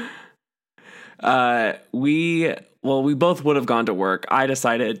I. We both would have gone to work. I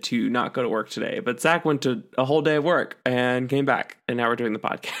decided to not go to work today, but Zach went to a whole day of work and came back, and now we're doing the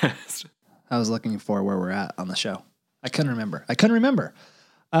podcast. I was looking for where we're at on the show. I couldn't remember.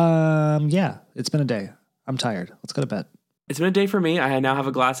 Yeah, it's been a day. I'm tired. Let's go to bed. It's been a day for me. I now have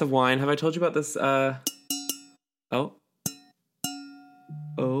a glass of wine. Have I told you about this?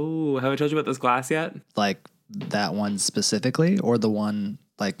 Oh, have I told you about this glass yet? Like that one specifically, or the one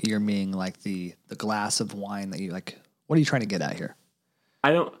like you're meaning like the glass of wine that you like. What are you trying to get at here?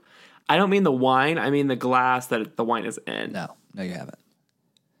 I don't mean the wine. I mean the glass that the wine is in. No, you haven't.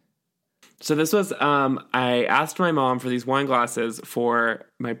 So this was, I asked my mom for these wine glasses for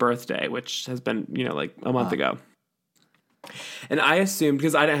my birthday, which has been, like a month ago. And I assumed,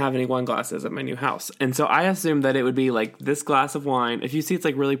 because I didn't have any wine glasses at my new house. And so I assumed that it would be like this glass of wine. If you see, it's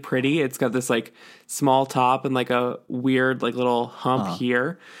like really pretty. It's got this like small top and like a weird like little hump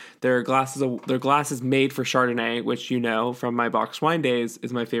here. They're glasses made for Chardonnay, which from my boxed wine days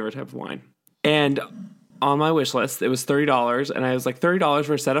is my favorite type of wine. And on my wish list, it was $30. And I was like, $30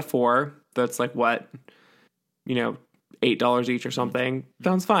 for a set of 4. That's like what, $8 each or something.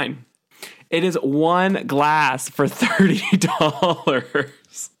 Sounds fine. It is one glass for $30.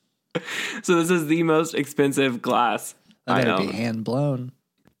 So this is the most expensive glass I own. Be hand blown.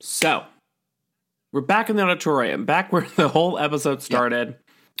 So we're back in the auditorium, back where the whole episode started. Yep.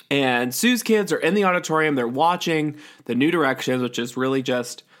 And Sue's kids are in the auditorium. They're watching The New Directions, which is really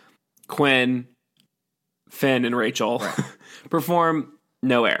just Quinn, Finn, and Rachel perform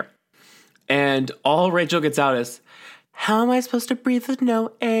No Air. And all Rachel gets out is, how am I supposed to breathe with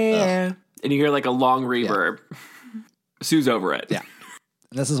no air? And you hear like a long reverb. Yeah. Sue's over it. Yeah.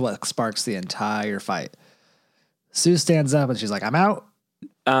 And this is what sparks the entire fight. Sue stands up and she's like, I'm out.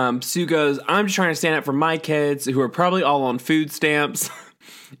 Sue goes, I'm just trying to stand up for my kids who are probably all on food stamps.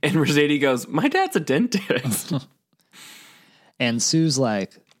 And Mercedes goes, my dad's a dentist. And Sue's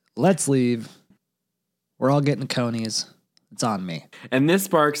like, let's leave. We're all getting conies. It's on me. And this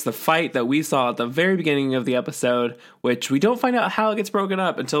sparks the fight that we saw at the very beginning of the episode, which we don't find out how it gets broken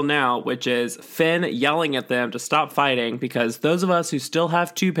up until now, which is Finn yelling at them to stop fighting because those of us who still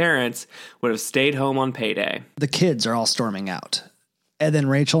have 2 parents would have stayed home on payday. The kids are all storming out. And then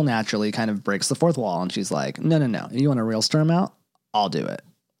Rachel naturally kind of breaks the 4th wall and she's like, no. You want a real storm out? I'll do it.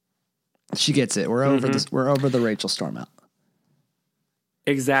 She gets it. We're over this. We're over the Rachel storm out.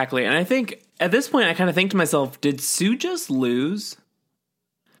 Exactly. And I think at this point, I kind of think to myself, did Sue just lose?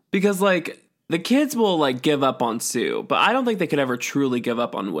 Because like the kids will like give up on Sue, but I don't think they could ever truly give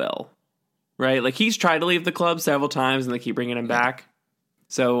up on Will. Right? Like he's tried to leave the club several times and they keep bringing him back.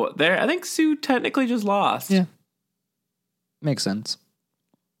 So I think Sue technically just lost. Yeah. Makes sense.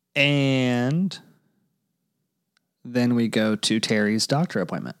 And then we go to Terry's doctor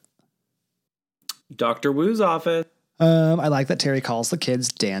appointment. Dr. Wu's office. I like that Terry calls the kids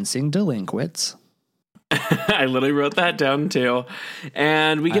dancing delinquents. I literally wrote that down too.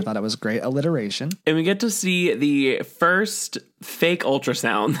 And I thought it was great alliteration. And we get to see the first fake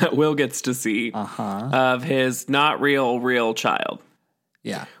ultrasound that Will gets to see of his not real child.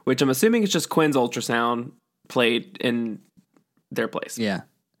 Yeah. Which I'm assuming is just Quinn's ultrasound played in their place. Yeah.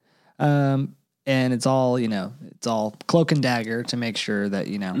 And it's all, it's all cloak and dagger to make sure that,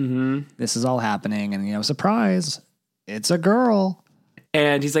 this is all happening. And, surprise, it's a girl.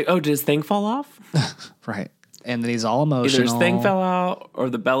 And he's like, oh, did his thing fall off? Right. And then he's all emotional. Either his thing fell out or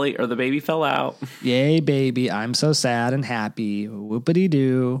the baby fell out. Yay, baby. I'm so sad and happy.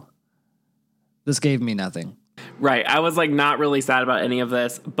 Whoopity-doo. This gave me nothing. Right. I was like not really sad about any of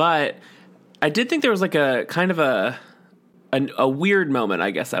this, but I did think there was like a kind of a weird moment,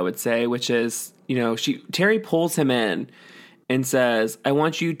 I guess I would say, which is, Terry pulls him in and says, I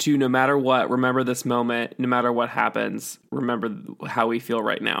want you to, no matter what, remember this moment, no matter what happens, remember how we feel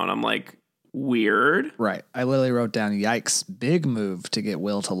right now. And I'm like, weird. Right. I literally wrote down, yikes, big move to get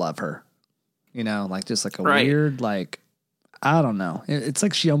Will to love her. Like just like a weird, like, I don't know. It's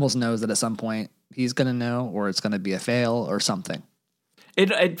like she almost knows that at some point he's going to know, or it's going to be a fail or something.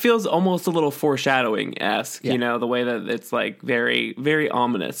 It feels almost a little foreshadowing-esque, the way that it's like very, very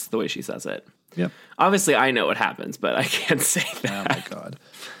ominous, the way she says it. Yep. Obviously, I know what happens, but I can't say that. Oh, my God.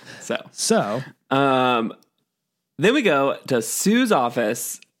 So, then we go to Sue's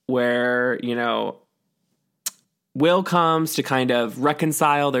office where, Will comes to kind of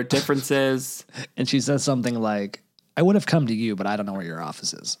reconcile their differences. And she says something like, I would have come to you, but I don't know where your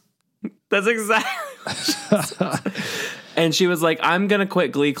office is. That's exactly. And she was like, I'm going to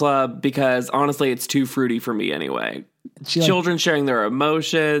quit Glee Club because honestly, it's too fruity for me anyway. Children sharing their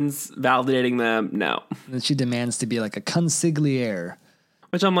emotions, validating them. No. And she demands to be like a consigliere.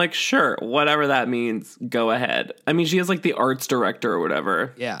 Which I'm like, sure, whatever that means, go ahead. I mean, she is like the arts director or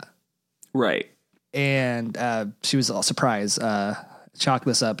whatever. Yeah. Right. And she was all surprised. Chalk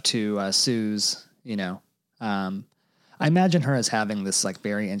this up to Sue's, I imagine her as having this like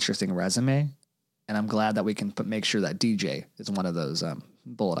very interesting resume. And I'm glad that we can make sure that DJ is one of those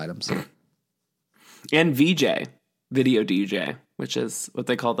bullet items. And VJ, video DJ, which is what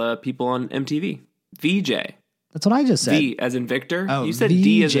they call the people on MTV. VJ. That's what I just said. V as in Victor. Oh, you said VJ.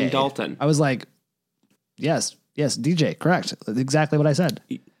 D as in Dalton. I was like, yes, DJ, correct. Exactly what I said.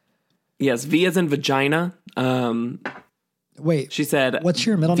 Yes, V as in vagina. Wait, she said, what's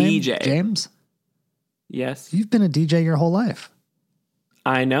your middle VJ. name? James? Yes. You've been a DJ your whole life.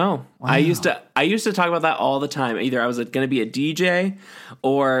 I know. Wow. I used to talk about that all the time. Either I was going to be a DJ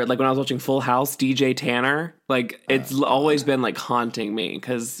or like when I was watching Full House, DJ Tanner. Like it's always been like haunting me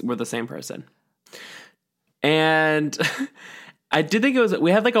because we're the same person. And I did think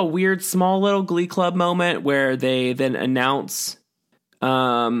we had like a weird small little Glee Club moment where they then announce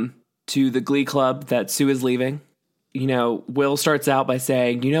to the Glee Club that Sue is leaving. You know, Will starts out by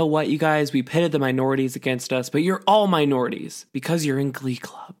saying, you know what, you guys, we pitted the minorities against us, but you're all minorities because you're in Glee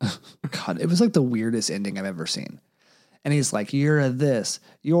Club. God, it was like the weirdest ending I've ever seen. And he's like, you're a this,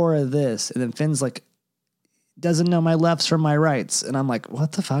 you're a this. And then Finn's like, doesn't know my lefts from my rights. And I'm like,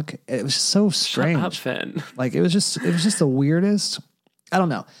 what the fuck? It was just so strange. Shut up, Finn. Like, it was just the weirdest. I don't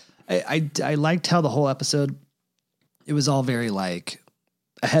know. I liked how the whole episode, it was all very like,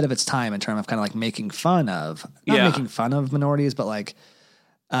 ahead of its time in terms of kind of like making fun of, making fun of minorities, but like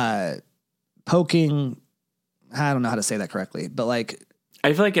poking, I don't know how to say that correctly, but like.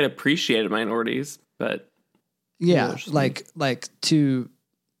 I feel like it appreciated minorities, but. Yeah, like to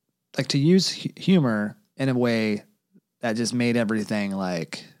use humor in a way that just made everything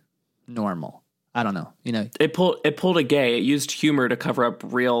like normal. I don't know, you know. It pulled a gay. It used humor to cover up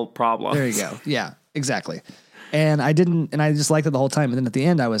real problems. There you go. Yeah, exactly. And I just liked it the whole time. And then at the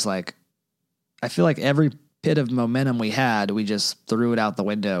end, I was like, I feel like every bit of momentum we had, we just threw it out the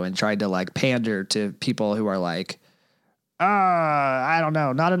window and tried to like pander to people who are like, I don't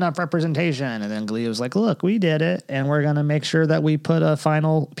know, not enough representation. And then Glee was like, look, we did it. And we're going to make sure that we put a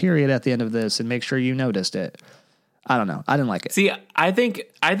final period at the end of this and make sure you noticed it. I don't know. I didn't like it. See, I think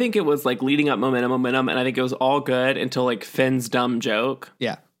it was like leading up momentum. And I think it was all good until like Finn's dumb joke.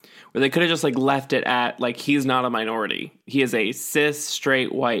 Yeah. Where they could have just like left it at like he's not a minority. He is a cis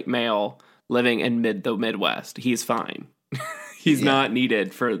straight white male living in the Midwest. He's fine. He's not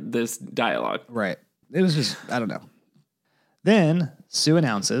needed for this dialogue. Right. It was just, I don't know. Then Sue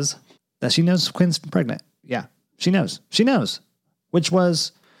announces that she knows Quinn's pregnant. Yeah, she knows. She knows, which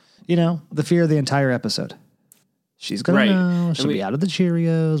was, you know, the fear of the entire episode. She's gonna know. She'll be out of the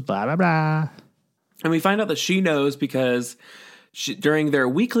Cheerios. Blah blah blah. And we find out that she knows because. During their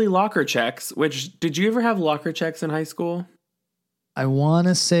weekly locker checks, which did you ever have locker checks in high school? I want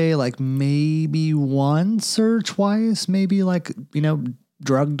to say like maybe once or twice, maybe like, you know,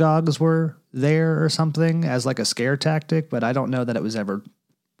 drug dogs were there or something as like a scare tactic, but I don't know that it was ever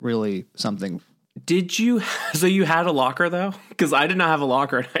really something. Did you? So you had a locker though? Because I did not have a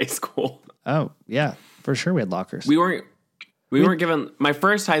locker in high school. Oh, yeah, for sure we had lockers. We weren't given, my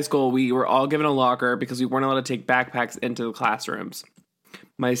first high school, we were all given a locker because we weren't allowed to take backpacks into the classrooms.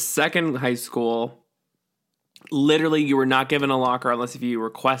 My second high school, literally you were not given a locker unless if you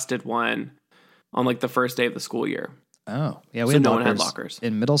requested one on like the first day of the school year. Oh, yeah, we had no one had lockers.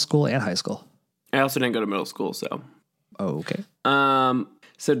 In middle school and high school. I also didn't go to middle school, so. Oh, okay.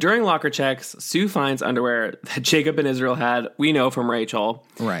 So during locker checks, Sue finds underwear that Jacob and Israel had, we know from Rachel.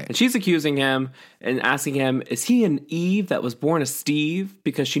 Right. And she's accusing him and asking him, is he an Eve that was born a Steve?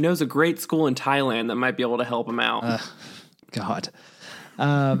 Because she knows a great school in Thailand that might be able to help him out. God.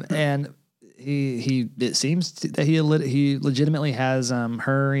 And it seems that he legitimately has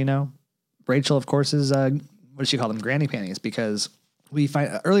her, you know, Rachel, of course, is, what does she call them? Granny panties, because we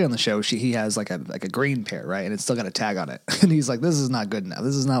find early on the show, he has like a green pair, right? And it's still got a tag on it. And he's like, this is not good enough.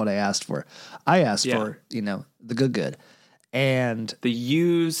 This is not what I asked for. I asked for, you know, the good. And the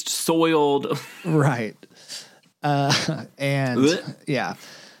used, soiled. Right. And yeah.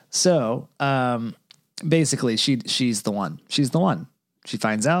 So, basically she's the one. She's the one. She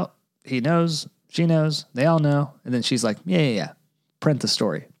finds out, he knows, she knows, they all know. And then she's like, yeah. Print the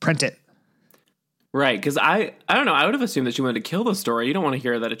story. Print it. Right, because I don't know. I would have assumed that she wanted to kill the story. You don't want to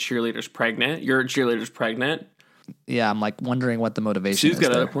hear that a cheerleader's pregnant. Your cheerleader's pregnant. Yeah, I'm like wondering what the motivation is. She's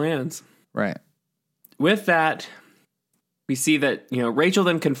got other plans. Right. With that, we see that, you know, Rachel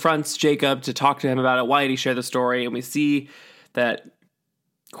then confronts Jacob to talk to him about it. Why did he share the story? And we see that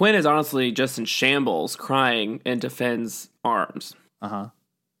Quinn is honestly just in shambles, crying into Finn's arms. Uh-huh.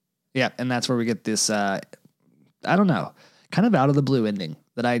 Yeah, and that's where we get this, I don't know, kind of out of the blue ending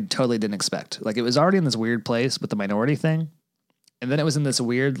that I totally didn't expect. Like, it was already in this weird place with the minority thing. And then it was in this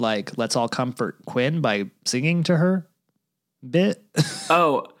weird, like, let's all comfort Quinn by singing to her bit.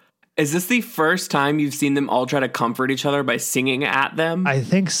 Oh, is this the first time you've seen them all try to comfort each other by singing at them? I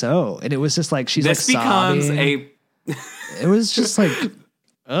think so. And it was just like, she's this like becomes sobbing. It was just like,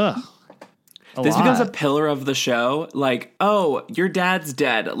 ugh. This becomes a pillar of the show. Like, oh, your dad's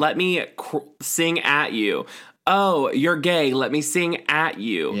dead. Let me sing at you. Oh, you're gay. Let me sing at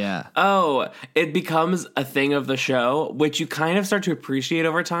you. Yeah. Oh, it becomes a thing of the show, which you kind of start to appreciate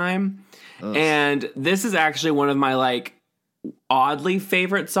over time. Ugh. And this is actually one of my, like, oddly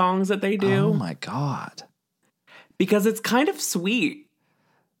favorite songs that they do. Oh, my God. Because it's kind of sweet.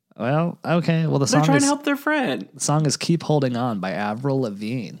 Well, okay. Well, they're trying to help their friend. The song is Keep Holding On by Avril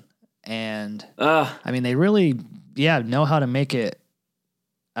Lavigne. And, I mean, they really, know how to make it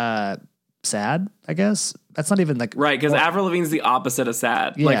sad, I guess. That's not even like... Right, because Avril Lavigne's the opposite of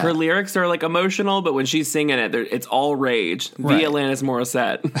sad. Yeah. Like, her lyrics are, like, emotional, but when she's singing it, it's all rage. Right. The Alanis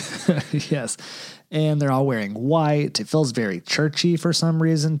Morissette. Yes. And they're all wearing white. It feels very churchy for some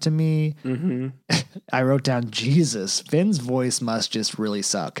reason to me. Mm-hmm. I wrote down, Jesus, Finn's voice must just really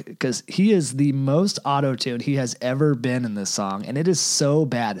suck because he is the most auto-tuned he has ever been in this song. And it is so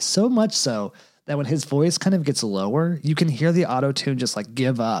bad, so much so that when his voice kind of gets lower, you can hear the auto-tune just like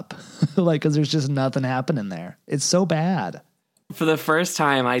give up. Like, because there's just nothing happening there. It's so bad. For the first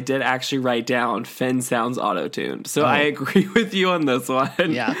time, I did actually write down Finn sounds auto-tuned. So I agree with you on this one.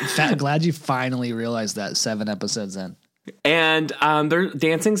 Yeah, glad you finally realized that 7 episodes in. And their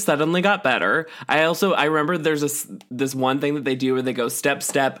dancing suddenly got better. I remember there's this one thing that they do where they go step,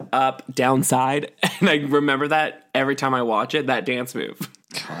 step, up, down, side. And I remember that every time I watch it, that dance move.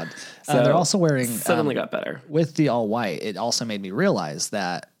 God. So they're also wearing... Suddenly got better. With the all white, it also made me realize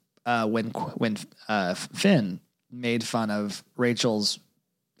that when Finn made fun of Rachel's,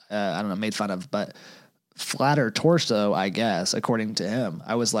 but flatter torso, I guess, according to him,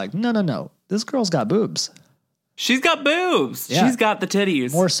 I was like, no, this girl's got boobs. She's got boobs. Yeah. She's got the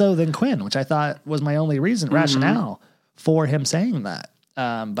titties. More so than Quinn, which I thought was my only rationale for him saying that.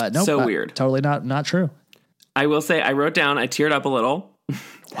 But no, so weird. Totally not true. I will say I wrote down, I teared up a little.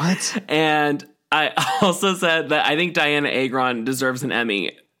 What? And I also said that I think Diana Agron deserves an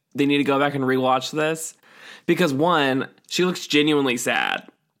Emmy. They need to go back and rewatch this. Because 1, she looks genuinely sad.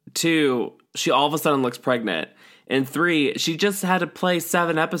 2, she all of a sudden looks pregnant. And 3, she just had to play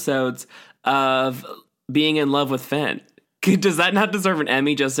 7 episodes of being in love with Finn. Does that not deserve an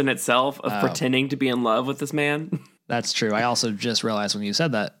Emmy just in itself of pretending to be in love with this man? That's true. I also just realized when you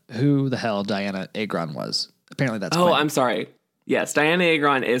said that who the hell Diana Agron was. Apparently that's Quinn. I'm sorry. Yes, Diana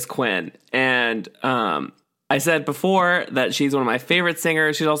Agron is Quinn. And I said before that she's one of my favorite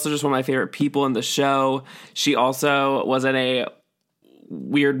singers. She's also just one of my favorite people in the show. She also was in a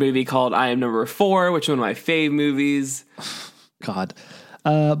weird movie called I Am Number 4, which is one of my fave movies. God.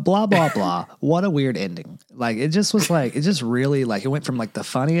 Blah, blah, blah. What a weird ending. Like, it just was like, it just really, like, it went from, like, the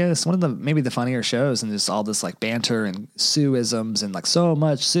funniest, maybe the funnier shows, and just all this, like, banter and Sue-isms and, like, so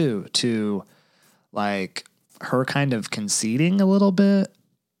much Sue to, like, her kind of conceding a little bit.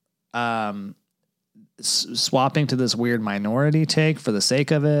 Swapping to this weird minority take for the sake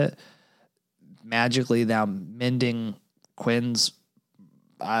of it, magically now mending Quinn's,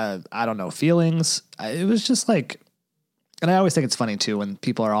 I don't know, feelings. It was just like, and I always think it's funny too when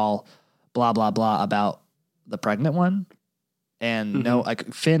people are all blah, blah, blah about the pregnant one. And no,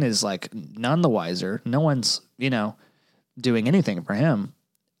 like Finn is like none the wiser. No one's, doing anything for him.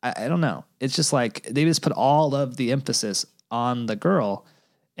 I don't know. It's just like they just put all of the emphasis on the girl,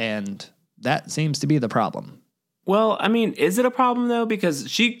 and that seems to be the problem. Well, I mean, is it a problem, though? Because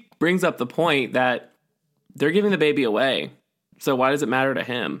she brings up the point that they're giving the baby away. So why does it matter to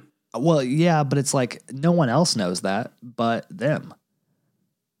him? Well, yeah, but it's like no one else knows that but them.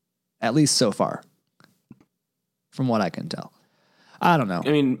 At least so far, from what I can tell. I don't know.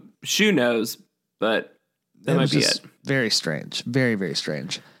 I mean, Shu knows, but that might be it. Very strange. Very, very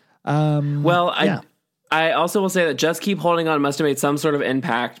strange. I also will say that Just Keep Holding On must have made some sort of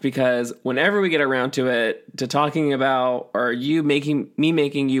impact, because whenever we get around to it, to talking about, or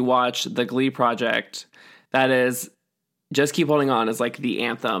making you watch the Glee Project, that is, Just Keep Holding On is like the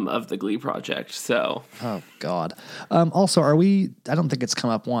anthem of the Glee Project. So, oh God. Also, I don't think it's come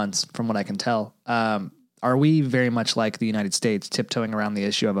up once from what I can tell. Are we very much like the United States tiptoeing around the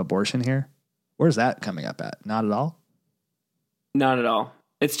issue of abortion here? Where's that coming up at? Not at all? Not at all.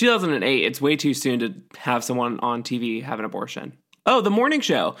 It's 2008. It's way too soon to have someone on TV have an abortion. Oh, the morning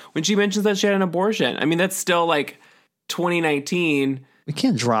show. When she mentions that she had an abortion. I mean, that's still like 2019. We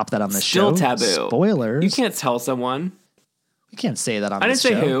can't drop that on the show. Still taboo. Spoilers. You can't tell someone. You can't say that on the show. I didn't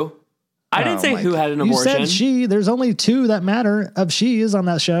say who. I didn't say who had an abortion. You said she. There's only 2 that matter of she's on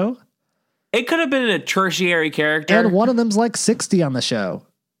that show. It could have been a tertiary character. And one of them's like 60 on the show.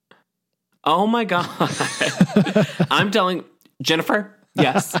 Oh my God. I'm telling Jennifer.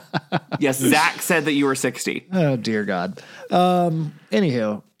 Yes. Yes. Zach said that you were 60. Oh, dear God.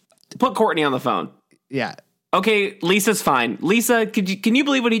 Anywho, Put Courtney on the phone. Yeah. Okay, Lisa's fine. Lisa, can you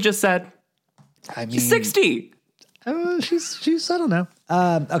believe what he just said? I mean, she's 60. She's I don't know.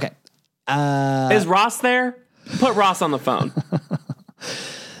 Okay. Is Ross there? Put Ross on the phone.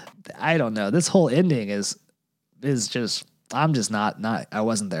 I don't know. This whole ending is just, I'm just not, I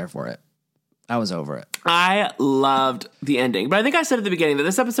wasn't there for it. I was over it. I loved the ending, but I think I said at the beginning that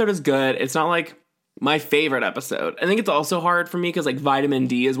this episode is good. It's not like my favorite episode. I think it's also hard for me because like Vitamin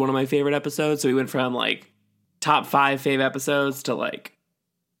D is one of my favorite episodes. So we went from like top 5 fave episodes to like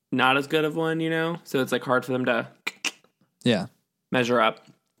not as good of one, you know? So it's like hard for them to measure up.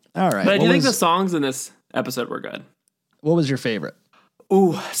 All right. But I do think the songs in this episode were good. What was your favorite?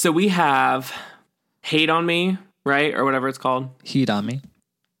 Ooh, so we have Hate on Me, right? Or whatever it's called. Heat on Me.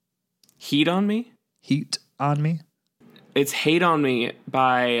 Heat on Me? Heat on Me? It's Hate on Me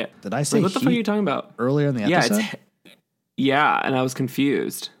by... Did I say what the fuck are you talking about? Earlier in the episode? Yeah, and I was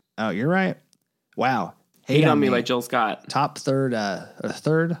confused. Oh, you're right. Wow. Hate on Me by Jill Scott. Top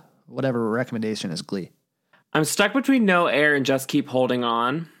third, whatever recommendation is Glee. I'm stuck between No Air and Just Keep Holding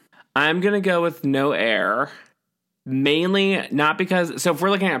On. I'm going to go with No Air. Mainly not because... So if we're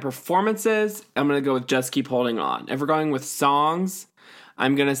looking at performances, I'm going to go with Just Keep Holding On. If we're going with songs,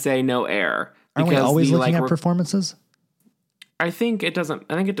 I'm going to say No Air. Aren't we always looking at performances? I think it doesn't...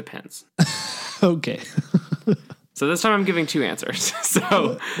 I think it depends. Okay. So this time I'm giving 2 answers.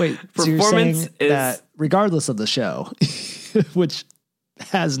 So wait, performance is that regardless of the show, which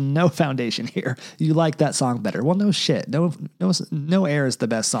has no foundation here, you like that song better. Well, no shit. No Air is the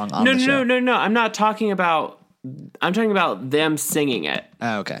best song on the show. No. I'm not talking about... I'm talking about them singing it.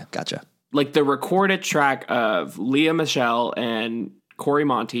 Oh, okay. Gotcha. Like the recorded track of Leah Michele and Corey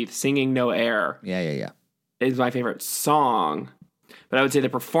Monteith singing No Air. Yeah. Is my favorite song. But I would say the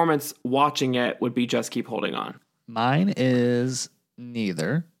performance watching it would be Just Keep Holding On. Mine is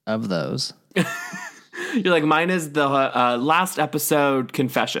neither of those. You're like, mine is the last episode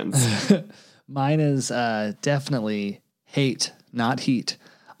confessions. Mine is definitely Hate, not Heat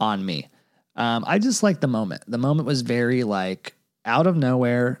on Me. I just like the moment. The moment was very like out of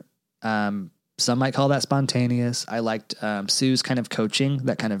nowhere. Some might call that spontaneous. I liked Sue's kind of coaching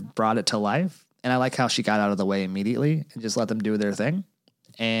that kind of brought it to life. And I like how she got out of the way immediately and just let them do their thing.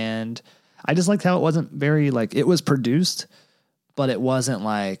 And I just liked how it wasn't very like, it was produced, but it wasn't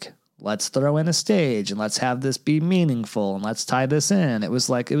like, let's throw in a stage and let's have this be meaningful and let's tie this in. It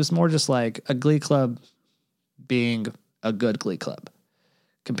was more just like a Glee Club being a good Glee Club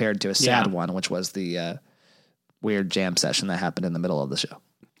compared to a sad one, which was the weird jam session that happened in the middle of the show.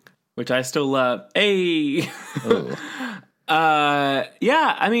 Which I still love. Hey!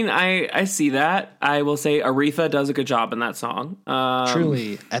 Yeah, I mean, I see that. I will say Aretha does a good job in that song.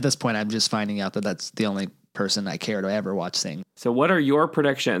 Truly, at this point, I'm just finding out that that's the only person I care to ever watch sing. So what are your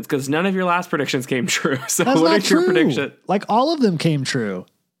predictions? Because none of your last predictions came true. So that's what not are true. Your predictions? Like all of them came true.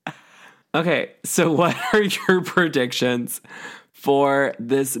 Okay, so what are your predictions for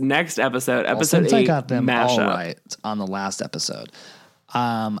this next episode? Episode 8, since I got them mashup. all right on the last episode,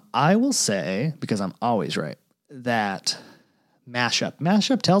 I will say, because I'm always right, that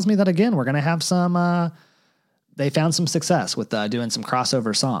Mashup tells me that, again, we're going to have some, they found some success with doing some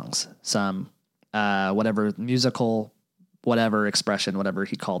crossover songs, some whatever musical, whatever expression, whatever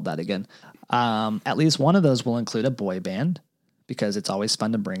he called that again. At least one of those will include a boy band, because it's always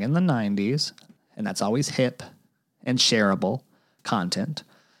fun to bring in the 90s, and that's always hip and shareable content.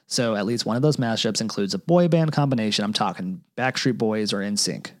 So at least one of those mashups includes a boy band combination. I'm talking Backstreet Boys or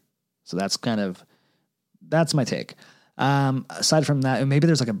NSYNC. So that's my take. Aside from that, maybe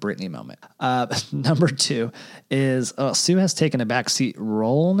there's like a Britney moment. Number 2 is Sue has taken a backseat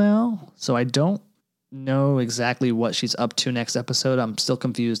role now. So I don't know exactly what she's up to next episode. I'm still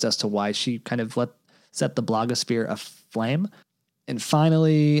confused as to why she kind of set the blogosphere aflame. And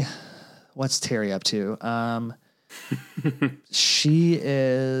finally, what's Terry up to? She's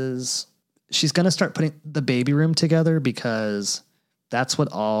going to start putting the baby room together, because that's what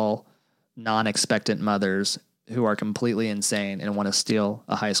all non-expectant mothers who are completely insane and want to steal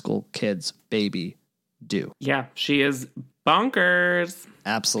a high school kid's baby do. Yeah, she is bonkers.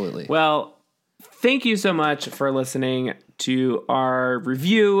 Absolutely. Well, thank you so much for listening to our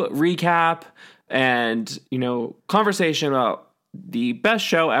review, recap, and, conversation about the best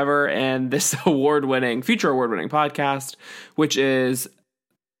show ever and this future award-winning podcast, which is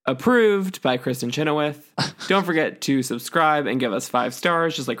approved by Kristen Chenoweth. Don't forget to subscribe and give us 5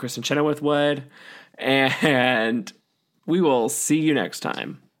 stars, just like Kristen Chenoweth would. And we will see you next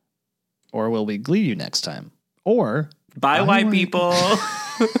time. Or will we glee you next time? Or bye white people.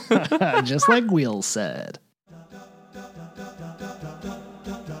 Just like Will said.